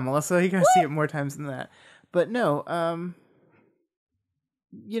 Yeah, come on, Melissa. You gotta see it more times than that. But no,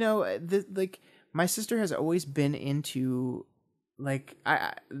 my sister has always been into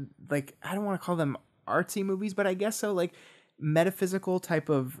I don't want to call them artsy movies, but I guess so, like metaphysical type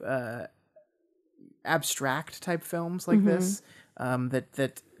of abstract type films like this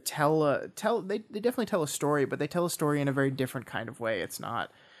that tell they definitely tell a story, but they tell a story in a very different kind of way. It's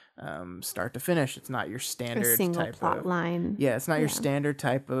not start to finish. It's not your standard single type plot of line. Yeah, it's not your standard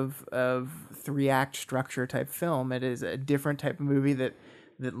type of 3-act structure type film. It is a different type of movie that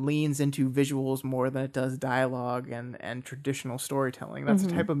leans into visuals more than it does dialogue and traditional storytelling. That's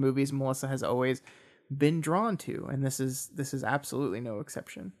the type of movies Melissa has always been drawn to, and this is absolutely no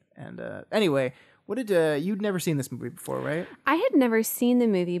exception. And anyway, what did you'd never seen this movie before, right? I had never seen the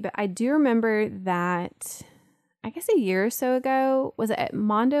movie, but I do remember that I guess a year or so ago, was it at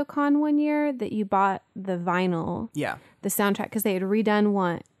MondoCon one year that you bought the vinyl? Yeah. The soundtrack, because they had redone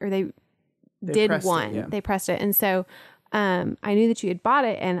one, or they did one. Yeah. They pressed it. And so I knew that you had bought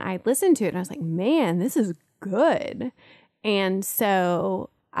it, and I listened to it, and I was like, man, this is good. And so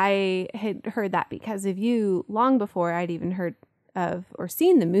I had heard that because of you long before I'd even heard of or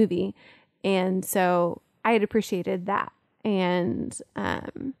seen the movie. And so I had appreciated that. And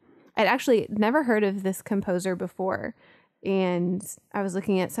I'd actually never heard of this composer before. And I was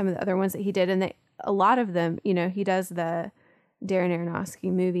looking at some of the other ones that he did, and a lot of them, you know, he does the Darren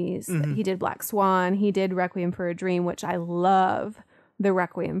Aronofsky movies. He did Black Swan. He did Requiem for a Dream, which I love the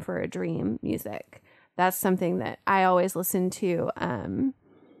Requiem for a Dream music. That's something that I always listen to.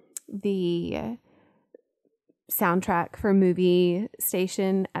 The soundtrack for movie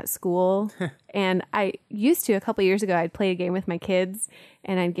station at school. And I used to, a couple years ago, I'd play a game with my kids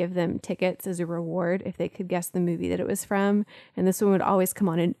and I'd give them tickets as a reward if they could guess the movie that it was from. And this one would always come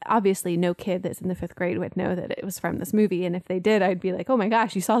on. And obviously no kid that's in the 5th grade would know that it was from this movie. And if they did, I'd be like, oh my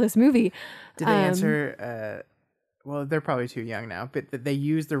gosh, you saw this movie. Did they answer, well, they're probably too young now, but they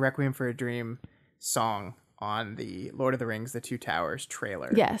used the Requiem for a Dream song on the Lord of the Rings, The Two Towers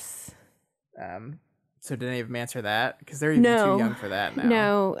trailer. Yes. So did any of them answer that? Because they're even too young for that now.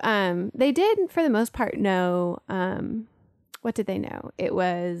 No. They did, for the most part, know. What did they know? It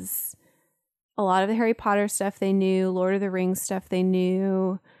was a lot of the Harry Potter stuff they knew, Lord of the Rings stuff they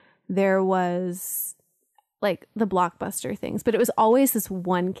knew. There was like the blockbuster things, but it was always this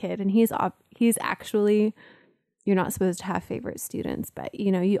one kid, and he's actually, you're not supposed to have favorite students, but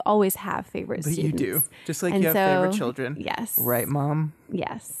you know, you always have favorite students. But you do. Just like you have favorite children. Yes. Right, Mom?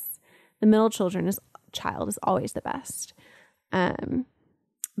 Yes. The middle child is always the best.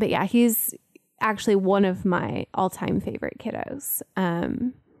 But yeah, he's actually one of my all-time favorite kiddos.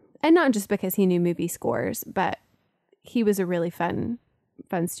 And not just because he knew movie scores, but he was a really fun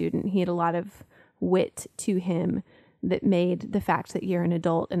student. He had a lot of wit to him that made the fact that you're an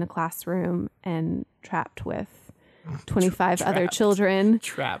adult in a classroom and trapped with 25 other children.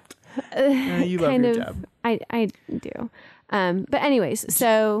 Trapped. You love your job. I do. But anyways,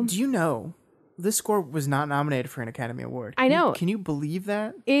 so... Do you know this score was not nominated for an Academy Award? I know. Can you believe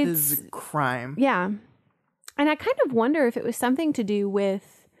that? This is a crime. Yeah. And I kind of wonder if it was something to do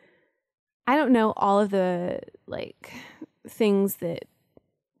with, I don't know, all of the like things that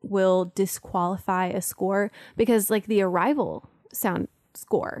will disqualify a score, because like the Arrival sound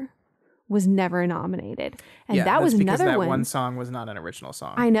score was never nominated. And that was another one. That one song was not an original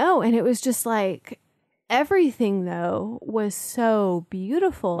song. I know. And it was just like, everything though was so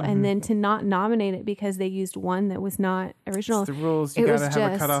beautiful, and then to not nominate it because they used one that was not original. It's the rules. You gotta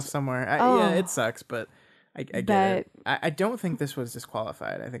have a cutoff somewhere. Yeah, it sucks, but I get it. I don't think this was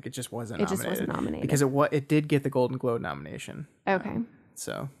disqualified. I think it just wasn't nominated. It just wasn't nominated. Because it did get the Golden Globe nomination. Okay.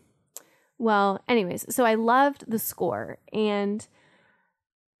 So. Well, anyways, so I loved the score, and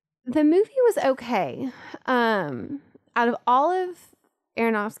the movie was okay. Out of all of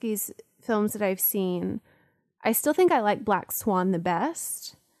Aronofsky's films that I've seen, I still think I like Black Swan the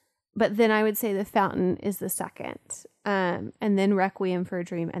best, but then I would say The Fountain is the second, and then Requiem for a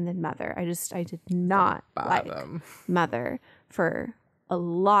Dream, and then Mother. I did not like Mother for a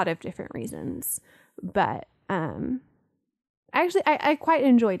lot of different reasons, but actually I quite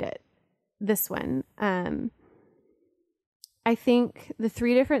enjoyed it. This one. I think the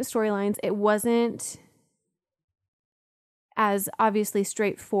three different storylines, it wasn't as obviously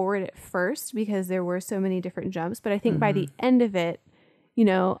straightforward at first because there were so many different jumps, but I think by the end of it, you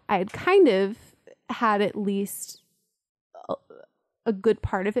know, I had kind of had at least a good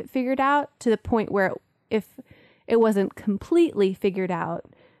part of it figured out, to the point where if it wasn't completely figured out,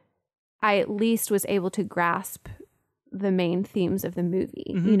 I at least was able to grasp the main themes of the movie,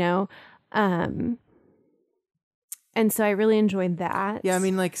 you know? And so I really enjoyed that. Yeah, I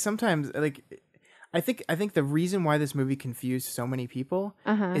mean, like, sometimes, like, I think the reason why this movie confused so many people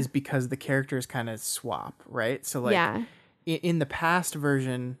is because the characters kind of swap, right? So, like, in the past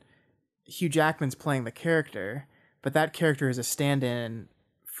version, Hugh Jackman's playing the character, but that character is a stand-in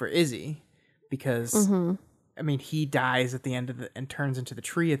for Izzy because, I mean, he dies at the end of and turns into the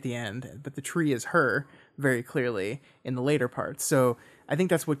tree at the end, but the tree is her very clearly in the later parts. So I think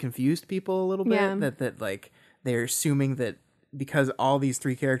that's what confused people a little bit, that like they're assuming that because all these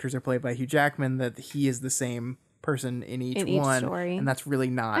three characters are played by Hugh Jackman, that he is the same person in each one, story. And that's really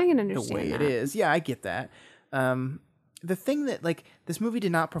not the way it is. Yeah, I get that. The thing that, like, this movie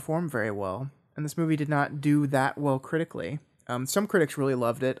did not perform very well, and this movie did not do that well critically. Some critics really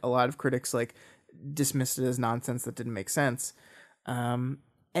loved it. A lot of critics, like, dismissed it as nonsense that didn't make sense. And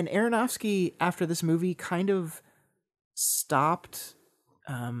Aronofsky, after this movie, kind of stopped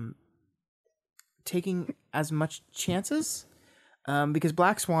taking as much chances, because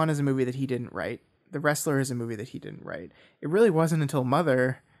Black Swan is a movie that he didn't write. The Wrestler is a movie that he didn't write. It really wasn't until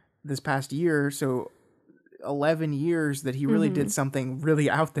Mother this past year, so 11 years, that he really did something really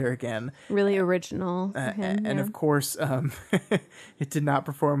out there again. Really original. And of course, it did not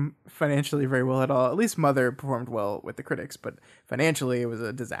perform financially very well at all. At least Mother performed well with the critics, but financially it was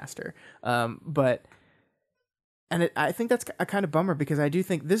a disaster. I think that's a kind of bummer, because I do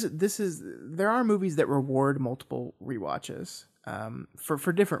think there are movies that reward multiple rewatches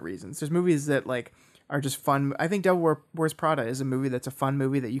for different reasons. There's movies that, like, are just fun. I think Devil Wears Prada is a movie that's a fun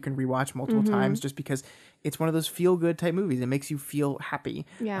movie that you can rewatch multiple times, just because it's one of those feel good type movies. It makes you feel happy.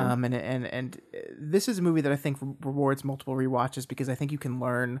 Yeah. And this is a movie that I think rewards multiple rewatches, because I think you can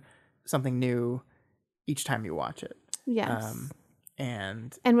learn something new each time you watch it. Yes.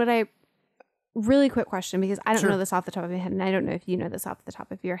 And what I really quick question, because I don't know this off the top of my head, and I don't know if you know this off the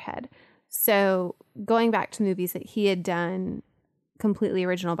top of your head. So going back to movies that he had done completely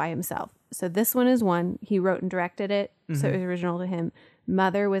original by himself. So this one is one. He wrote and directed it, so it was original to him.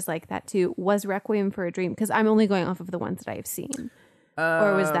 Mother was like that too. Was Requiem for a Dream? Because I'm only going off of the ones that I have seen.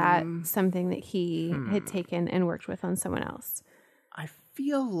 Or was that something that he had taken and worked with on someone else? I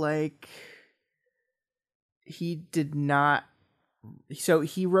feel like he did not. So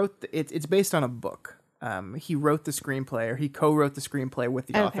he wrote it's based on a book. He wrote the screenplay, or he co-wrote the screenplay with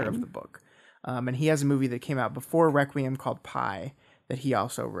the author of the book. And he has a movie that came out before Requiem called Pi that he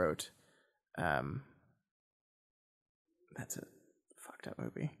also wrote. That's a fucked up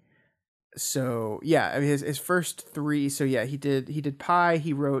movie. So yeah, I mean, his first three. So yeah, he did Pi.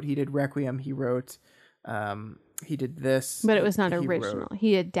 He did Requiem. He wrote. He did this. But it was not original.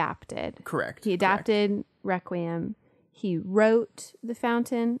 He adapted. Correct. He adapted Requiem. He wrote The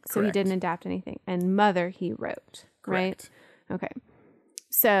Fountain, so he didn't adapt anything. And Mother, he wrote. Correct. Right? Okay.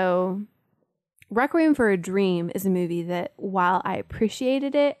 So Requiem for a Dream is a movie that, while I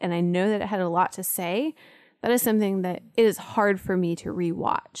appreciated it and I know that it had a lot to say, that is something that it is hard for me to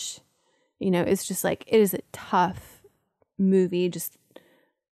rewatch. You know, it's just like, it is a tough movie. Just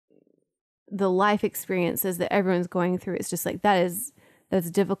the life experiences that everyone's going through. It's just like, that's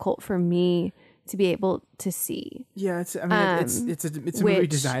difficult for me to be able to see. Yeah, it's a movie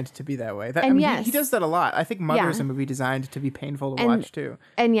designed to be that way. He does that a lot. I think Mother is a movie designed to be painful to watch too.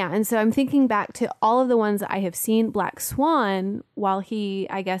 And so I'm thinking back to all of the ones that I have seen. Black Swan, while he,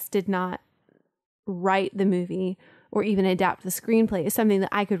 I guess, did not write the movie or even adapt the screenplay, is something that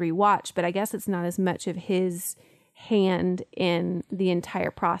I could rewatch, but I guess it's not as much of his hand in the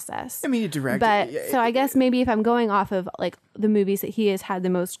entire process. I mean, he directed. But so I guess maybe if I'm going off of like the movies that he has had the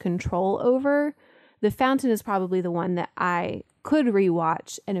most control over, The Fountain is probably the one that I could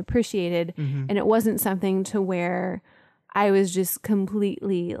rewatch and appreciated. And it wasn't something to where I was just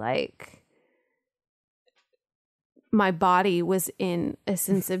completely like, my body was in a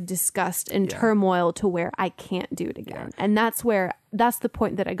sense of disgust and turmoil to where I can't do it again. And that's the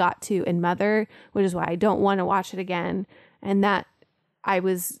point that I got to in Mother, which is why I don't want to watch it again. And that I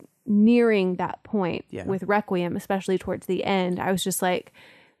was nearing that point with Requiem, especially towards the end. I was just like,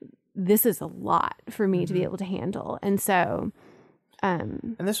 this is a lot for me to be able to handle. And so,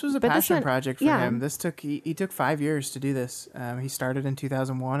 and this was a passion project for him. This he took 5 years to do this. He started in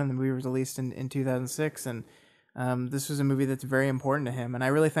 2001 and the movie was released in 2006. And this was a movie that's very important to him. And I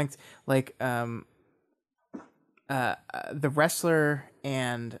really think like, The Wrestler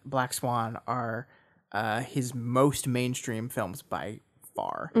and Black Swan are, his most mainstream films by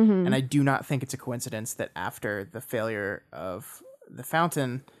far. And I do not think it's a coincidence that after the failure of The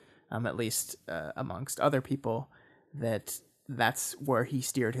Fountain, at least amongst other people, that's where he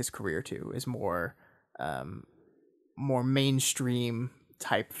steered his career to, is more mainstream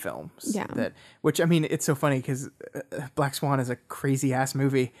type films. Which I mean, it's so funny because Black Swan is a crazy ass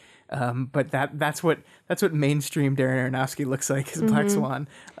movie, but that's what mainstream Darren Aronofsky looks like, is Black Swan.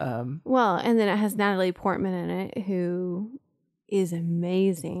 Well, and then it has Natalie Portman in it, who is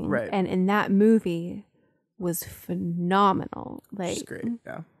amazing, right? And in that movie was phenomenal. Like, she's great.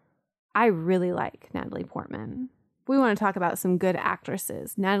 Yeah, I really like Natalie Portman. We want to talk about some good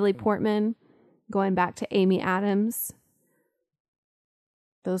actresses. Natalie Portman, going back to Amy Adams.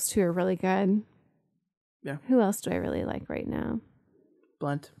 Those two are really good. Yeah. Who else do I really like right now?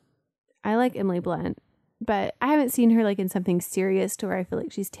 Blunt. I like Emily Blunt, but I haven't seen her like in something serious to where I feel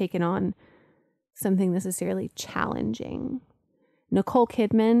like she's taken on something necessarily challenging. Nicole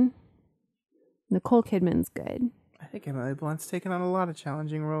Kidman's good. I think Emily Blunt's taken on a lot of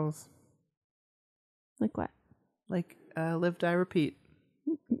challenging roles. Like what? Like Live, Die, Repeat.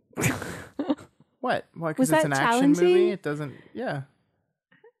 What? Why? Because Was it's that an action challenging? movie. It doesn't. Yeah.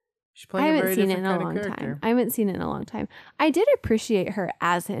 She's I playing a haven't very seen it different in a kind of long character. time. I haven't seen it in a long time. I did appreciate her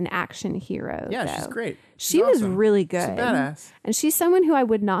as an action hero. Yeah, though. she's great. She was awesome. really good. She's a badass. And she's someone who I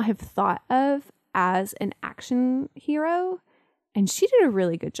would not have thought of as an action hero. And she did a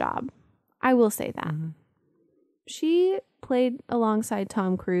really good job. I will say that. She played alongside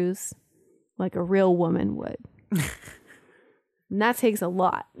Tom Cruise like a real woman would. And that takes a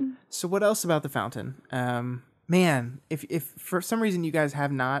lot. So what else about The Fountain? Man, if for some reason you guys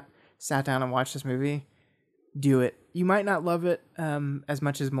have not sat down and watched this movie, do it. You might not love it as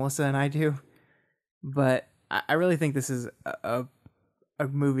much as Melissa and I do, but I really think this is a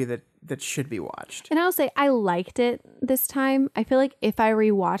movie that should be watched. And I'll say I liked it this time. I feel like if I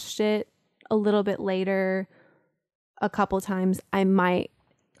rewatched it a little bit later, a couple times, I might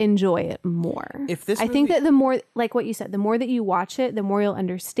enjoy it more. I think that the more, like what you said, the more that you watch it, the more you'll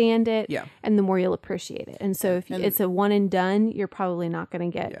understand it, and the more you'll appreciate it. And so if it's a one and done, you're probably not going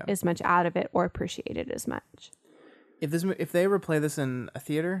to get as much out of it or appreciate it as much. If they ever play this in a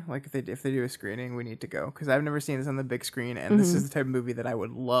theater, like if they do a screening, we need to go, because I've never seen this on the big screen, and this is the type of movie that I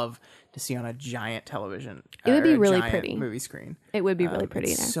would love to see on a giant television. It would be really giant pretty movie screen. It would be really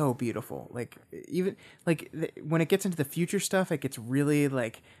pretty. It's so beautiful. Like even like when it gets into the future stuff, it gets really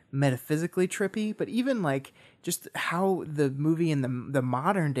like metaphysically trippy. But even like just how the movie and the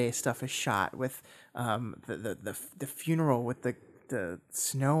modern day stuff is shot with the funeral with the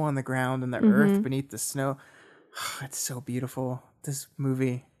snow on the ground and the earth beneath the snow. It's so beautiful, this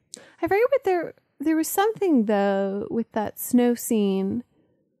movie. I forget what there was something though with that snow scene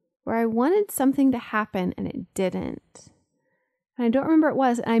where I wanted something to happen and it didn't. And I don't remember what it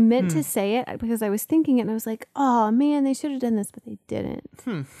was. And I meant to say it because I was thinking it and I was like, oh man, they should have done this, but they didn't.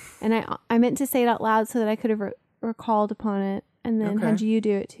 And I meant to say it out loud so that I could have recalled upon it and then had you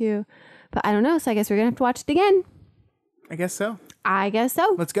do it too. But I don't know, so I guess we're going to have to watch it again. I guess so.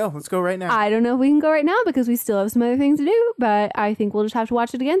 Let's go right now. I don't know if we can go right now because we still have some other things to do, but I think we'll just have to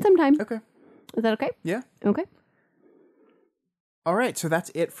watch it again sometime. Okay. Is that okay? Yeah. Okay. All right, so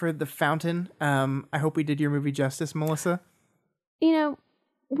that's it for The Fountain. I hope we did your movie justice, Melissa. You know,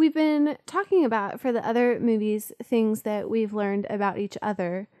 we've been talking about, for the other movies, things that we've learned about each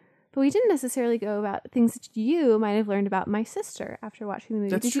other, but we didn't necessarily go about things that you might have learned about my sister after watching the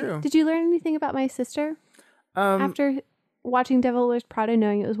movie. That's true. Did you learn anything about my sister after watching Devil Wears Prada,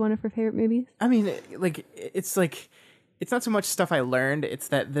 knowing it was one of her favorite movies? I mean, it's not so much stuff I learned, it's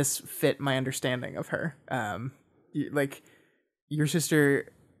that this fit my understanding of her. Your sister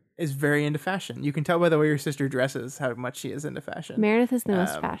is very into fashion. You can tell by the way your sister dresses how much she is into fashion. Meridith is the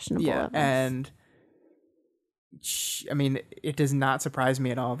most fashionable of us. And I mean, it does not surprise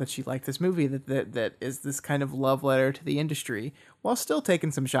me at all that she liked this movie that is this kind of love letter to the industry while still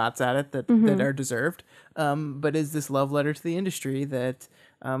taking some shots at it that are deserved. But is this love letter to the industry that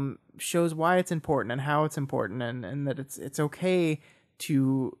shows why it's important and how it's important and that it's okay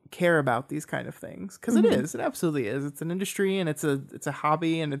to care about these kind of things, because it absolutely is. It's an industry and it's a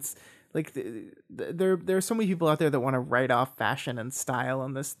hobby, and it's like there are so many people out there that want to write off fashion and style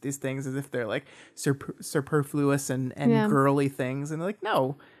and these things as if they're like superfluous and girly things, and like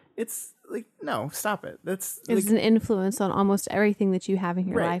no, it's like no, stop it. It's an influence on almost everything that you have in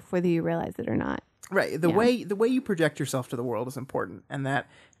your life, whether you realize it or not. Right. The way you project yourself to the world is important, and I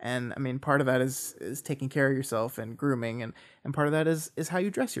mean part of that is taking care of yourself and grooming, and part of that is how you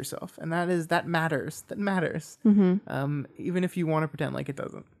dress yourself, and that matters. Even if you want to pretend like it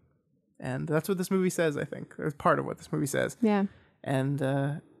doesn't. And that's what this movie says, I think. It's part of what this movie says. Yeah. And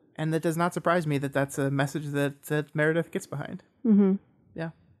that does not surprise me that that's a message that Meridith gets behind. Mm-hmm.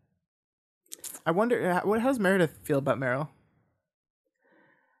 Yeah. I wonder, how does Meridith feel about Meryl?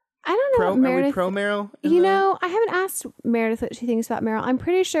 I don't know. Are we pro Meryl? I haven't asked Meridith what she thinks about Meryl. I'm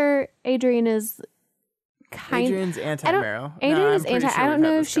pretty sure Adrian's anti-Meryl. Adrian is anti. I don't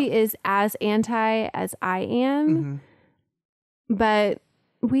know if she is as anti as I am, but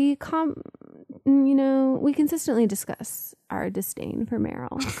we consistently discuss our disdain for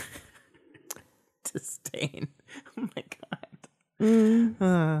Meryl. Disdain. Oh my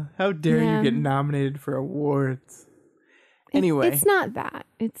god. How dare you get nominated for awards? Anyway, it's not that.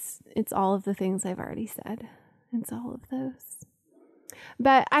 It's all of the things I've already said. It's all of those.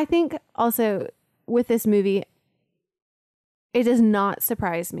 But I think also with this movie, it does not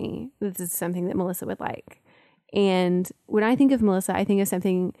surprise me that this is something that Melissa would like. And when I think of Melissa, I think of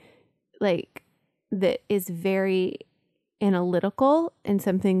something like that is very analytical and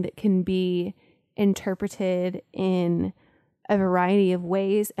something that can be interpreted in a variety of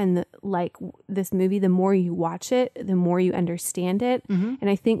ways. And like this movie, the more you watch it, the more you understand it. Mm-hmm. And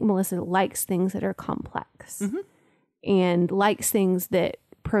I think Melissa likes things that are complex and likes things that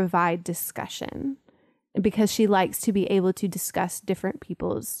provide discussion, because she likes to be able to discuss different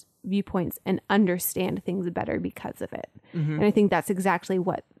people's viewpoints and understand things better because of it. Mm-hmm. And I think that's exactly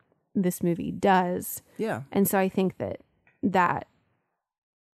what this movie does. Yeah. And so I think that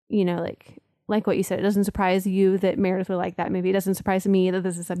like what you said, it doesn't surprise you that Meredith would like that movie. It doesn't surprise me that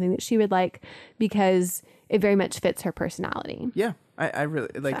this is something that she would like, because it very much fits her personality. Yeah. I really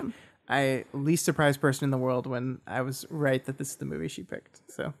like I least surprised person in the world when I was right that this is the movie she picked.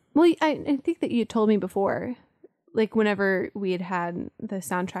 So well, I think that you told me before, like whenever we had the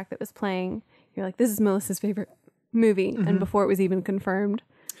soundtrack that was playing, you're like, this is Melissa's favorite movie. And before it was even confirmed.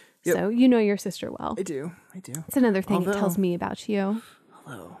 Yep. So you know your sister well. I do. It's another thing it tells me about you.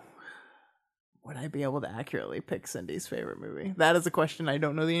 Although, would I be able to accurately pick Cindy's favorite movie? That is a question I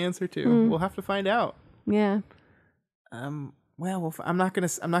don't know the answer to. We'll have to find out. Yeah. Well, I'm not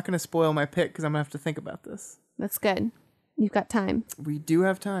gonna spoil my pick because I'm gonna have to think about this. That's good. You've got time. We do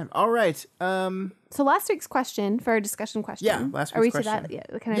have time. All right. So last week's question for our discussion question. Yeah, last week's question. Are we to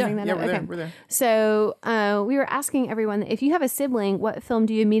that? Yeah. Can I bring that up? Yeah, we're there. So we were asking everyone, if you have a sibling, what film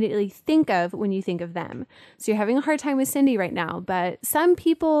do you immediately think of when you think of them? So you're having a hard time with Cindy right now, but some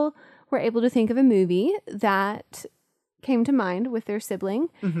people were able to think of a movie that came to mind with their sibling.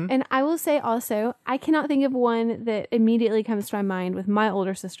 Mm-hmm. And I will say also, I cannot think of one that immediately comes to my mind with my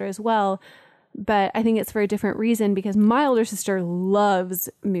older sister as well. But I think it's for a different reason, because my older sister loves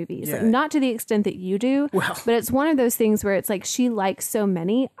movies. Yeah. Like, not to the extent that you do, but it's one of those things where it's like she likes so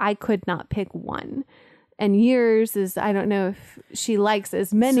many, I could not pick one. And yours is, I don't know if she likes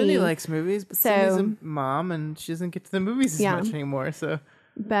as many. Cindy likes movies, but Cindy's a mom and she doesn't get to the movies as much anymore. So,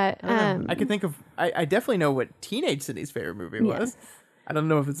 but I can think of, I definitely know what teenage Cindy's favorite movie was. I don't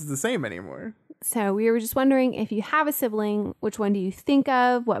know if it's the same anymore. So we were just wondering, if you have a sibling, which one do you think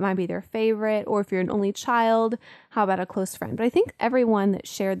of? What might be their favorite? Or if you're an only child, how about a close friend? But I think everyone that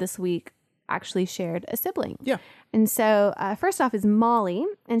shared this week actually shared a sibling. Yeah. And so first off is Molly.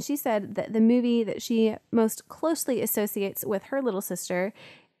 And she said that the movie that she most closely associates with her little sister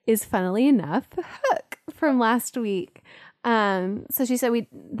is, funnily enough, Hook from last week. So she said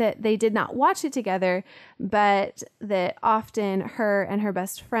that they did not watch it together, but that often her and her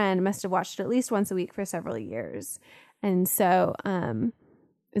best friend must have watched it at least once a week for several years. And so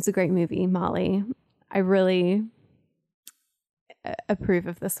it's a great movie, Molly. I really approve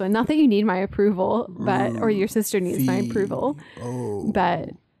of this one. Not that you need my approval, but or your sister needs my approval, but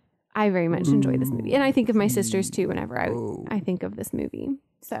I very much enjoy this movie. And I think of my sisters too whenever I think of this movie.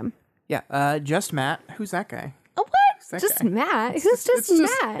 So yeah, Just Matt. Who's that guy? Oh, what? that Just guy? Matt. Who's just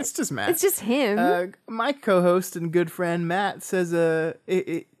Matt? It's just Matt. It's just him. My co-host and good friend Matt says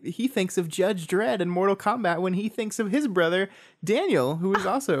he thinks of Judge Dredd in Mortal Kombat when he thinks of his brother Daniel, who is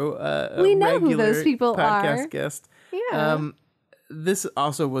also a We know who regular those people podcast are. guest. Yeah. This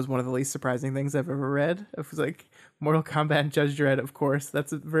also was one of the least surprising things I've ever read. It was like Mortal Kombat and Judge Dredd, of course.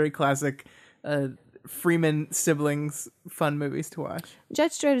 That's a very classic Freeman siblings fun movies to watch.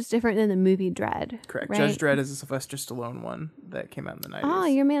 Judge Dredd is different than the movie Dredd. Correct. Right? Judge Dredd is a Sylvester Stallone one that came out in the 90s. Oh,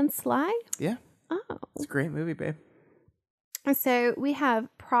 your man Sly? Yeah. Oh. It's a great movie, babe. So we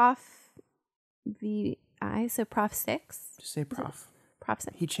have Prof VI, so Prof 6. Just say Prof. Prof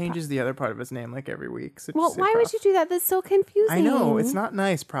 6. He changes the other part of his name like every week. So Well, just say why Prof. would you do that? That's so confusing. I know. It's not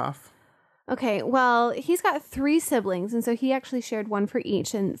nice, Prof. Okay, well, he's got 3 siblings, and so he actually shared one for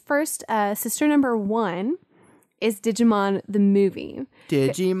each. And first, sister number 1 is Digimon the movie.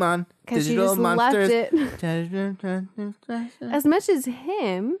 Digimon. Because she Digital just monsters. left it as much as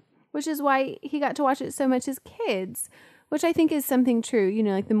him, which is why he got to watch it so much as kids, which I think is something true. You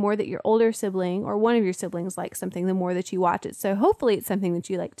know, like the more that your older sibling or one of your siblings likes something, the more that you watch it. So hopefully it's something that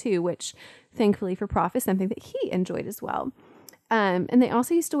you like too, which thankfully for Prof is something that he enjoyed as well. And they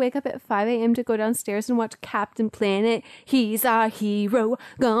also used to wake up at 5 a.m. to go downstairs and watch Captain Planet. He's our hero,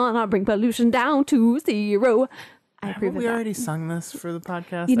 gonna bring pollution down to 0. I approve Haven't of we that. already sung this for the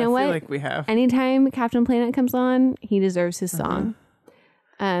podcast? You know I what? feel like we have. Anytime Captain Planet comes on, he deserves his song.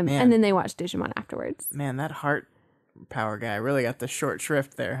 And then they watch Digimon afterwards. Man, that heart power guy really got the short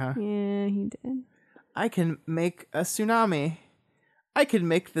shrift there, huh? Yeah, he did. I can make a tsunami. I can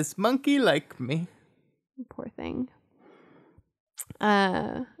make this monkey like me. Poor thing.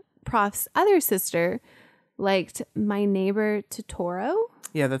 Prof's other sister liked My Neighbor Totoro.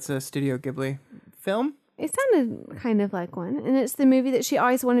 Yeah, that's a Studio Ghibli film. It sounded kind of like one. And it's the movie that she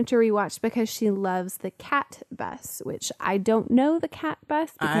always wanted to rewatch because she loves the cat bus, which I don't know the cat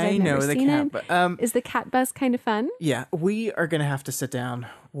bus because I I've know never the seen cat it. bus. Is the cat bus kind of fun? Yeah, we are going to have to sit down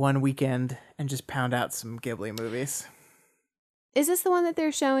one weekend and just pound out some Ghibli movies. Is this the one that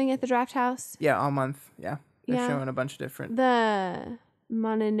they're showing at the Draft House? Yeah, all month. Yeah. They're Yeah. showing a bunch of different. The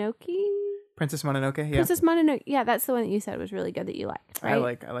Mononoke? Princess Mononoke, yeah. Princess Mononoke. Yeah, that's the one that you said was really good that you liked, right? I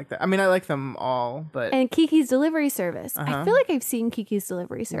like that. I mean, I like them all, but And Kiki's Delivery Service. I feel like I've seen Kiki's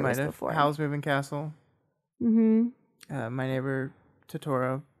Delivery you Service might have. before. Howl's Moving Castle. Mm-hmm. My Neighbor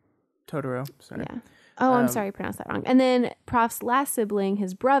Totoro. Sorry. Yeah. Oh, I'm sorry, I pronounced that wrong. And then Prof's last sibling,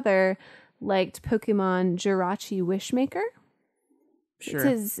 his brother, liked Pokemon Jirachi Wishmaker. Sure.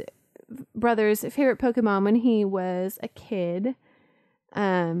 It's his brother's favorite Pokemon when he was a kid.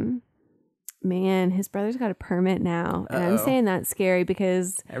 Man, his brother's got a permit now. And I'm saying that's scary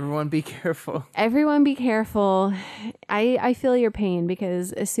because Everyone be careful. everyone be careful. I feel your pain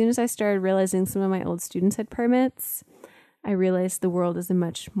because as soon as I started realizing some of my old students had permits, I realized the world is a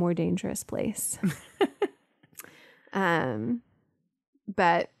much more dangerous place.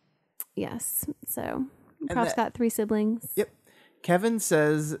 But yes, so Prof's got 3 siblings. Yep. Kevin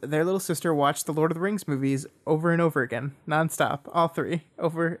says their little sister watched the Lord of the Rings movies over and over again, nonstop, all 3,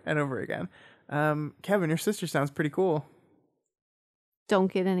 over and over again. Kevin, your sister sounds pretty cool.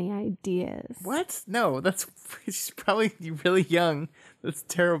 Don't get any ideas. What? No, she's probably really young. That's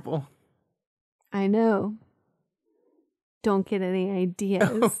terrible. I know. Don't get any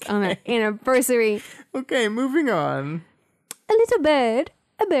ideas on an anniversary. Okay, moving on. A little bird,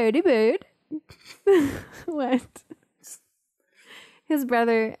 a birdie bird. What? His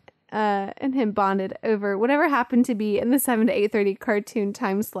brother and him bonded over whatever happened to be in the 7 to 8:30 cartoon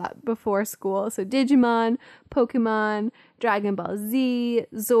time slot before school. So Digimon, Pokemon, Dragon Ball Z,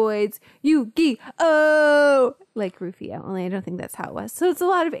 Zoids, Yu-Gi-Oh! Like Rufio, only I don't think that's how it was. So it's a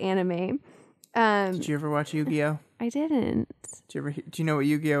lot of anime. Did you ever watch Yu-Gi-Oh? I didn't. Do you know what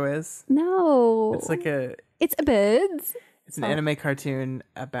Yu-Gi-Oh is? No. It's like It's a birds. it's an anime cartoon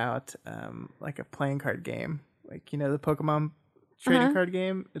about like a playing card game. Like, you know, the Pokemon trading card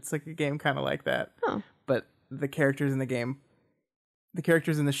game? It's like a game kind of like that. Oh. But the characters in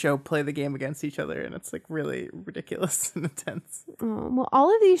the show play the game against each other, and it's like really ridiculous and intense. Oh, well,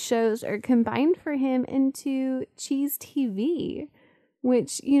 all of these shows are combined for him into Cheese TV,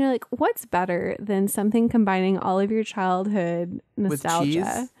 which, you know, like, what's better than something combining all of your childhood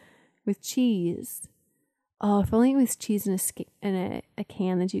nostalgia with cheese? Oh, if only it was cheese in a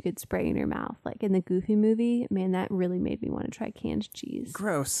can that you could spray in your mouth, like in the Goofy movie. Man, that really made me want to try canned cheese.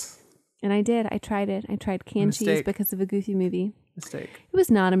 Gross. And I did. I tried it. I tried canned cheese because of a Goofy movie. Mistake. It was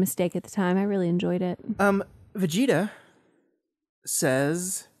not a mistake at the time. I really enjoyed it. Vegeta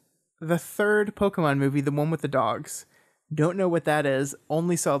says the 3rd Pokemon movie, the one with the dogs. Don't know what that is.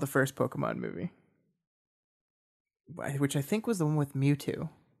 Only saw the first Pokemon movie. which I think was the one with Mewtwo.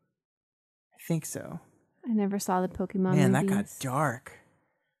 I think so. I never saw the Pokemon Man, movies. that got dark.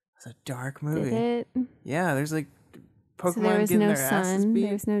 It's a dark movie. Did it? Yeah, there's like Pokemon So there was getting no their asses sun. beat.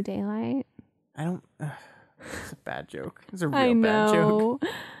 There was no daylight. I don't. It's a bad joke. It's a real I bad joke. know.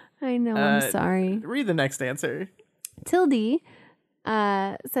 I know. I'm sorry. Read the next answer. Tildy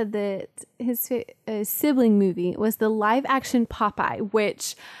said that his sibling movie was the live action Popeye,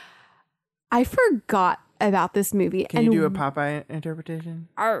 which I forgot about this movie. Can you do a Popeye interpretation?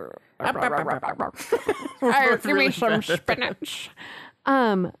 Give me some spinach.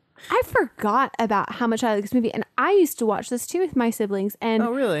 I forgot about how much I like this movie, and I used to watch this too with my siblings. And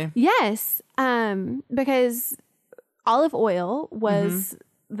Oh, really? yes, because Olive Oil was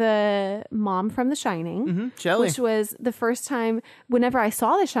the mom from The Shining, Jelly. which was the first time. Whenever I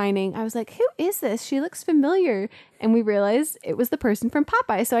saw The Shining, I was like, "Who is this? She looks familiar." And we realized it was the person from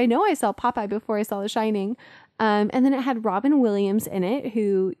Popeye. So I know I saw Popeye before I saw The Shining. And then it had Robin Williams in it,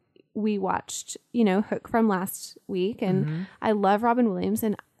 who we watched, Hook from last week, and I love Robin Williams.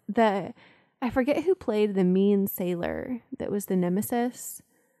 And I forget who played the mean sailor that was the nemesis.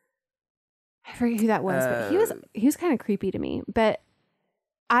 I forget who that was, but he was kind of creepy to me. But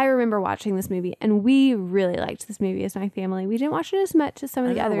I remember watching this movie, and we really liked this movie as my family. We didn't watch it as much as some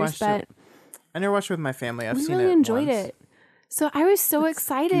of the others, but I never watched it with my family. I've we seen really it enjoyed once. it. So I was so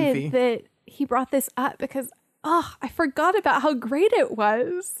excited goofy. that he brought this up because I forgot about how great it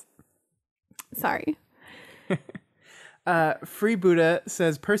was. Sorry. Free Buddha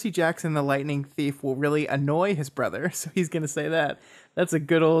says Percy Jackson the Lightning Thief will really annoy his brother, so he's going to say that. That's a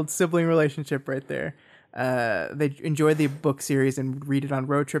good old sibling relationship right there. They enjoyed the book series and read it on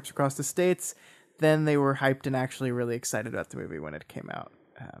road trips across the states. Then they were hyped and actually really excited about the movie when it came out.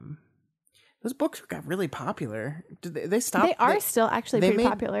 Those books got really popular. Did they stopped? They are still actually they pretty made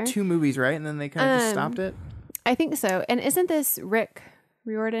popular. 2 movies, right? And then they kind of just stopped it? I think so. And isn't this Rick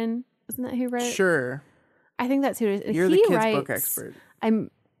Riordan? Isn't that who wrote it? Sure. I think that's who it is. You're the kids' book expert. I'm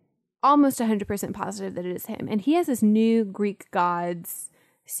almost 100% positive that it is him. And he has this new Greek gods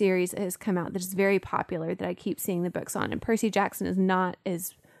series that has come out that is very popular that I keep seeing the books on. And Percy Jackson is not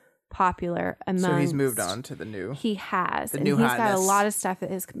as popular amongst... So he's moved on to the new... He has. And new he's got a hotness. lot of stuff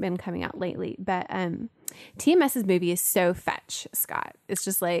that has been coming out lately. But TMS's movie is so fetch, Scott. It's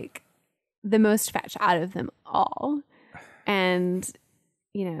just like the most fetch out of them all. And,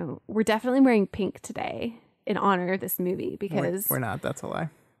 we're definitely wearing pink today in honor of this movie because... We're not. That's a lie.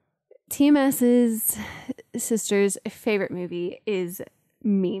 TMS's sister's favorite movie is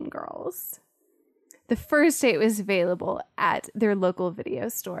Mean Girls. The first day it was available at their local video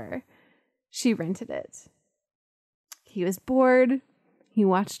store, she rented it. He was bored. He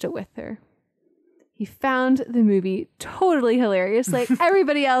watched it with her. He found the movie totally hilarious, like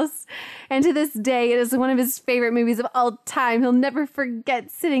everybody else. And to this day, it is one of his favorite movies of all time. He'll never forget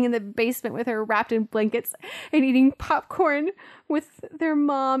sitting in the basement with her wrapped in blankets and eating popcorn with their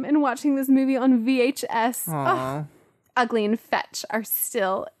mom and watching this movie on VHS. Aww. Ugly and fetch are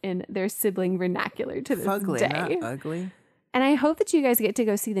still in their sibling vernacular to this Fugly, day. not ugly. And I hope that you guys get to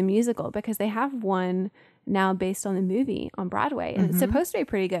go see the musical because they have one now based on the movie on Broadway. And it's supposed to be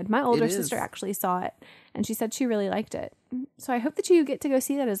pretty good. My older sister actually saw it and she said she really liked it. So I hope that you get to go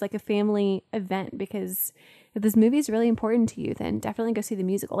see that as like a family event because if this movie is really important to you, then definitely go see the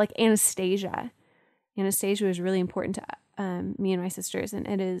musical. Like Anastasia. Anastasia was really important to me and my sisters, and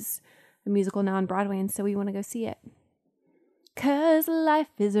it is a musical now on Broadway, and so we want to go see it. 'Cause life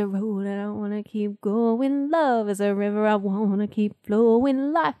is a road and I wanna keep going. Love is a river I wanna keep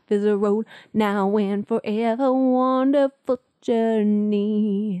flowing. Life is a road now and forever. Wonderful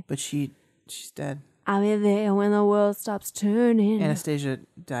journey. But she's dead. I'll be there when the world stops turning. Anastasia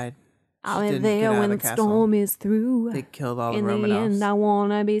died. I'll She be didn't get there out of when the the castle. storm is through. They killed all In the the Romanovs. end, I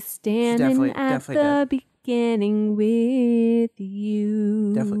wanna be standing at definitely the beginning with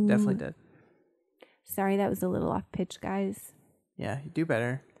you. Definitely dead. Sorry, that was a little off pitch, guys. Yeah, you do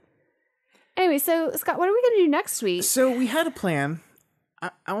better. Anyway, so Scott, what are we gonna do next week? So we had a plan.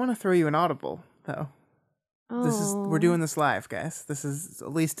 I want to throw you an audible though. We're doing this live, guys.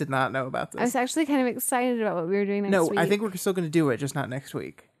 Elyse did not know about this. I was actually kind of excited about what we were doing next week. No, I think we're still going to do it, just not next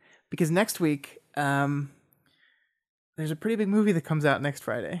week. Because next week, there's a pretty big movie that comes out next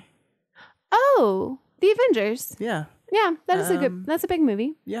Friday. Oh, The Avengers. Yeah. Yeah, that's a big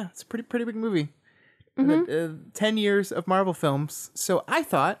movie. Yeah, it's a pretty big movie. Mm-hmm. 10 years of Marvel films. So I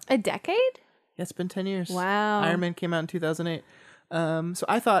thought... A decade? Yeah, it's been 10 years. Wow. Iron Man came out in 2008. So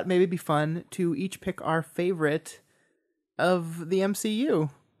I thought maybe it'd be fun to each pick our favorite of the MCU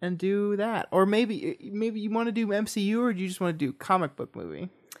and do that. Or maybe you want to do MCU or do you just want to do comic book movie?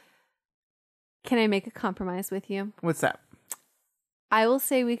 Can I make a compromise with you? What's that? I will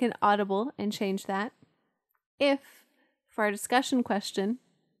say we can audible and change that if, for our discussion question,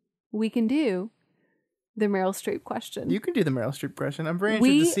 we can do the Meryl Streep question. You can do the Meryl Streep question. I'm very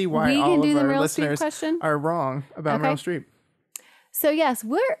interested to see why all of our listeners are wrong about Meryl Streep. So yes,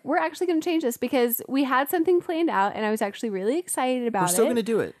 we're actually going to change this because we had something planned out, and I was actually really excited about it. We're still going to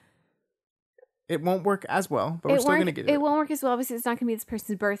do it. It won't work as well, but we're still going to get it. It won't work as well because it's not going to be this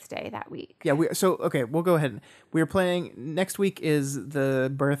person's birthday that week. Yeah, we'll go ahead. We're playing next week is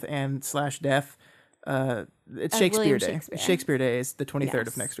the birth and / death. It's Shakespeare Day. Shakespeare Day is the 23rd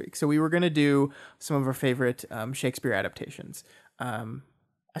of next week. So we were going to do some of our favorite Shakespeare adaptations.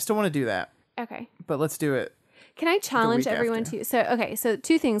 I still want to do that. Okay. But let's do it. Can I challenge everyone to? So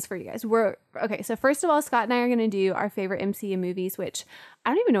two things for you guys. So first of all, Scott and I are going to do our favorite MCU movies, which I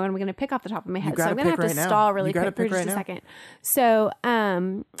don't even know what I'm going to pick off the top of my head. So I'm going to have to stall really quick for just a second. So,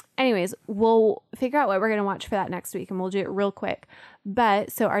 anyways, we'll figure out what we're going to watch for that next week, and we'll do it real quick.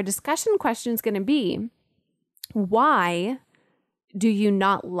 But so our discussion question is going to be, why do you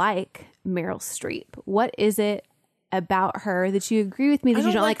not like Meryl Streep? What is it about her that you agree with me that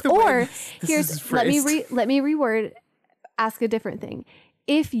you don't like? Or let me reword, ask a different thing.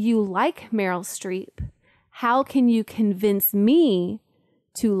 If you like Meryl Streep, how can you convince me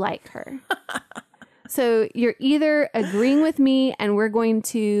to like her? So you're either agreeing with me and we're going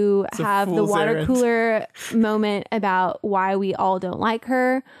to have the water cooler moment about why we all don't like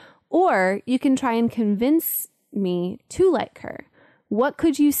her, or you can try and convince me to like her. What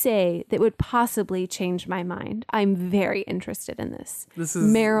could you say that would possibly change my mind? I'm very interested in this. This is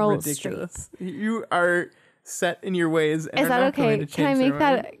Meryl ridiculous. Streep. You are set in your ways. And is that okay? Can I make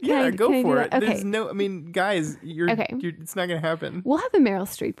that? Go for it. Okay. There's no, guys, it's not going to happen. We'll have a Meryl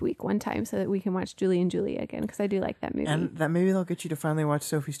Streep week one time so that we can watch Julie and Julia again, because I do like that movie. And that maybe they'll get you to finally watch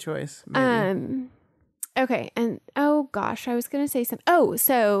Sophie's Choice. Maybe. Okay. And oh gosh, I was going to say something. Oh,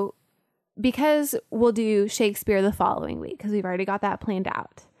 so because we'll do Shakespeare the following week, because we've already got that planned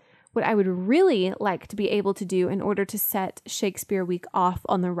out. What I would really like to be able to do in order to set Shakespeare week off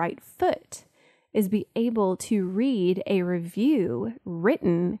on the right foot is be able to read a review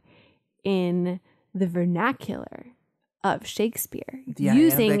written in the vernacular of Shakespeare,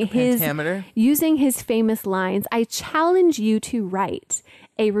 using his famous lines. I challenge you to write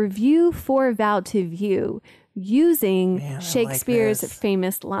a review for Vow to View using Shakespeare's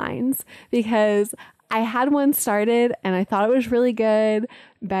famous lines, because I had one started and I thought it was really good,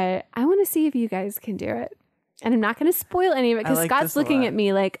 but I want to see if you guys can do it. And I'm not going to spoil any of it because Scott's looking at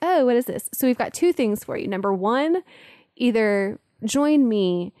me like, oh, what is this? So we've got two things for you. Number one, either join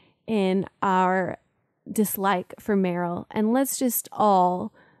me in our dislike for Meryl and let's just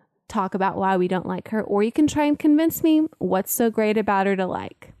all talk about why we don't like her, or you can try and convince me what's so great about her to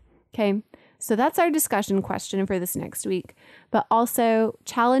like. Okay. So that's our discussion question for this next week, but also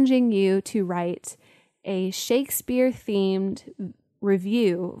challenging you to write a Shakespeare-themed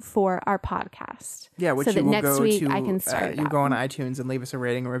review for our podcast. Yeah, which so that next week I can start. You go on iTunes and leave us a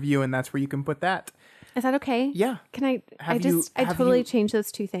rating or review, and that's where you can put that. Is that okay? Yeah. Can I? I totally changed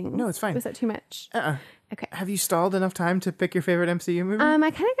those two things. No, it's fine. Was that too much? Okay. Have you stalled enough time to pick your favorite MCU movie? I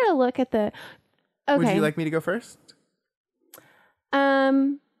kind of got to look at the. Okay. Would you like me to go first?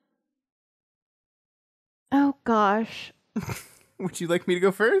 Oh gosh. Would you like me to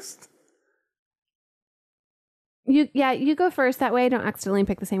go first? You go first. That way I don't accidentally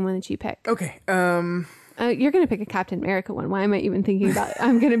pick the same one that you pick. Okay. You're going to pick a Captain America one. Why am I even thinking about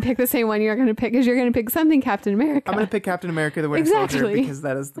I'm going to pick the same one you're going to pick, because you're going to pick something Captain America. I'm going to pick Captain America the Winter Soldier because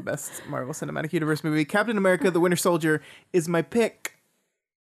that is the best Marvel Cinematic Universe movie. Captain America the Winter Soldier is my pick.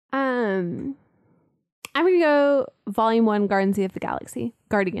 I'm going to go Volume 1 Guardians of the Galaxy.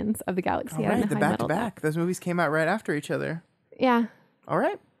 All right, the back-to-back. Those movies came out right after each other. Yeah. All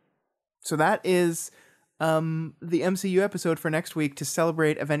right. So that is the MCU episode for next week to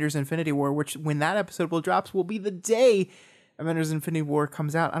celebrate Avengers Infinity War, which when that episode will drop will be the day Avengers Infinity War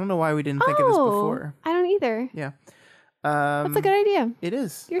comes out. I don't know why we didn't think of this before. I don't either. Yeah. That's a good idea. It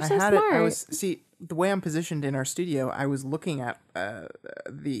is. You're so smart. The way I'm positioned in our studio, I was looking at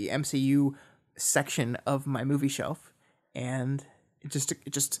the MCU section of my movie shelf, and it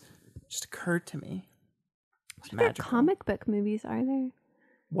just occurred to me. What other comic book movies are there?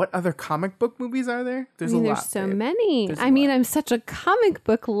 What other comic book movies are there? There's a lot. There's so many. I'm such a comic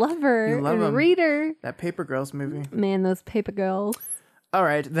book lover and reader. That Paper Girls movie. Man, those Paper Girls. All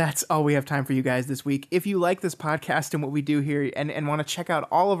right, that's all we have time for you guys this week. If you like this podcast and what we do here and want to check out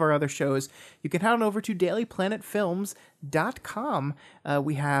all of our other shows, you can head on over to dailyplanetfilms.com.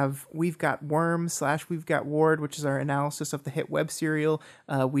 We've got Worm / We've Got Ward, which is our analysis of the hit web serial.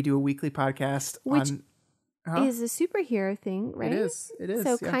 We do a weekly podcast Which is a superhero thing, right? It is.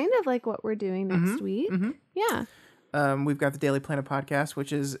 So kind of like what we're doing next week. Yeah. We've got the Daily Planet podcast,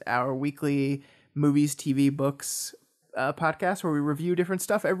 which is our weekly movies, TV, books podcast where we review different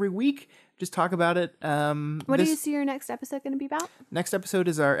stuff every week. Just talk about it. What do you see your next episode going to be about? Next episode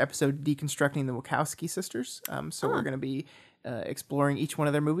is our episode deconstructing the Wachowski sisters. So we're going to be exploring each one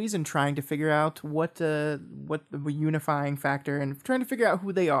of their movies and trying to figure out what the unifying factor and trying to figure out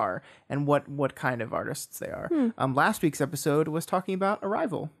who they are and what kind of artists they are. Last week's episode was talking about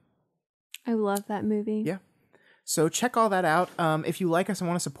Arrival. I love that movie. Yeah. So check all that out. If you like us and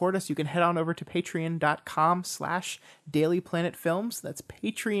want to support us, you can head on over to patreon.com/dailyplanetfilms. That's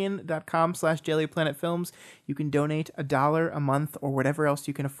patreon.com/dailyplanetfilms. You can donate $1 a month or whatever else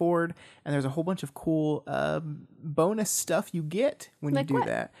you can afford. And there's a whole bunch of cool bonus stuff you get when you do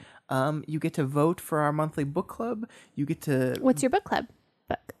that. You get to vote for our monthly book club. You get to... What's your book club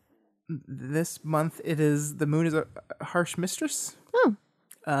book? This month it is The Moon is a Harsh Mistress. Oh.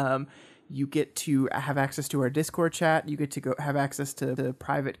 You get to have access to our Discord chat. You get to go have access to the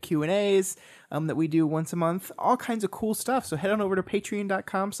private Q&As that we do once a month. All kinds of cool stuff. So head on over to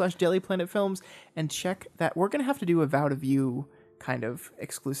patreon.com/dailyplanetfilms and check that. We're going to have to do a Vow to View kind of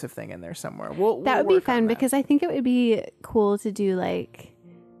exclusive thing in there somewhere. That would be fun because I think it would be cool to do like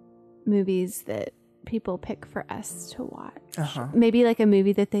movies that people pick for us to watch. Maybe like a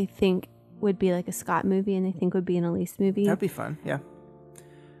movie that they think would be like a Scott movie and they think would be an Elyse movie. That'd be fun. Yeah.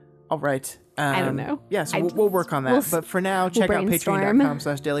 All right. I don't know. Yeah, so we'll work on that. But for now, check out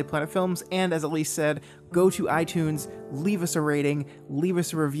patreon.com/dailyplanetfilms. And as Elyse said, go to iTunes, leave us a rating, leave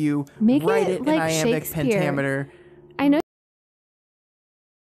us a review, write it in like iambic pentameter.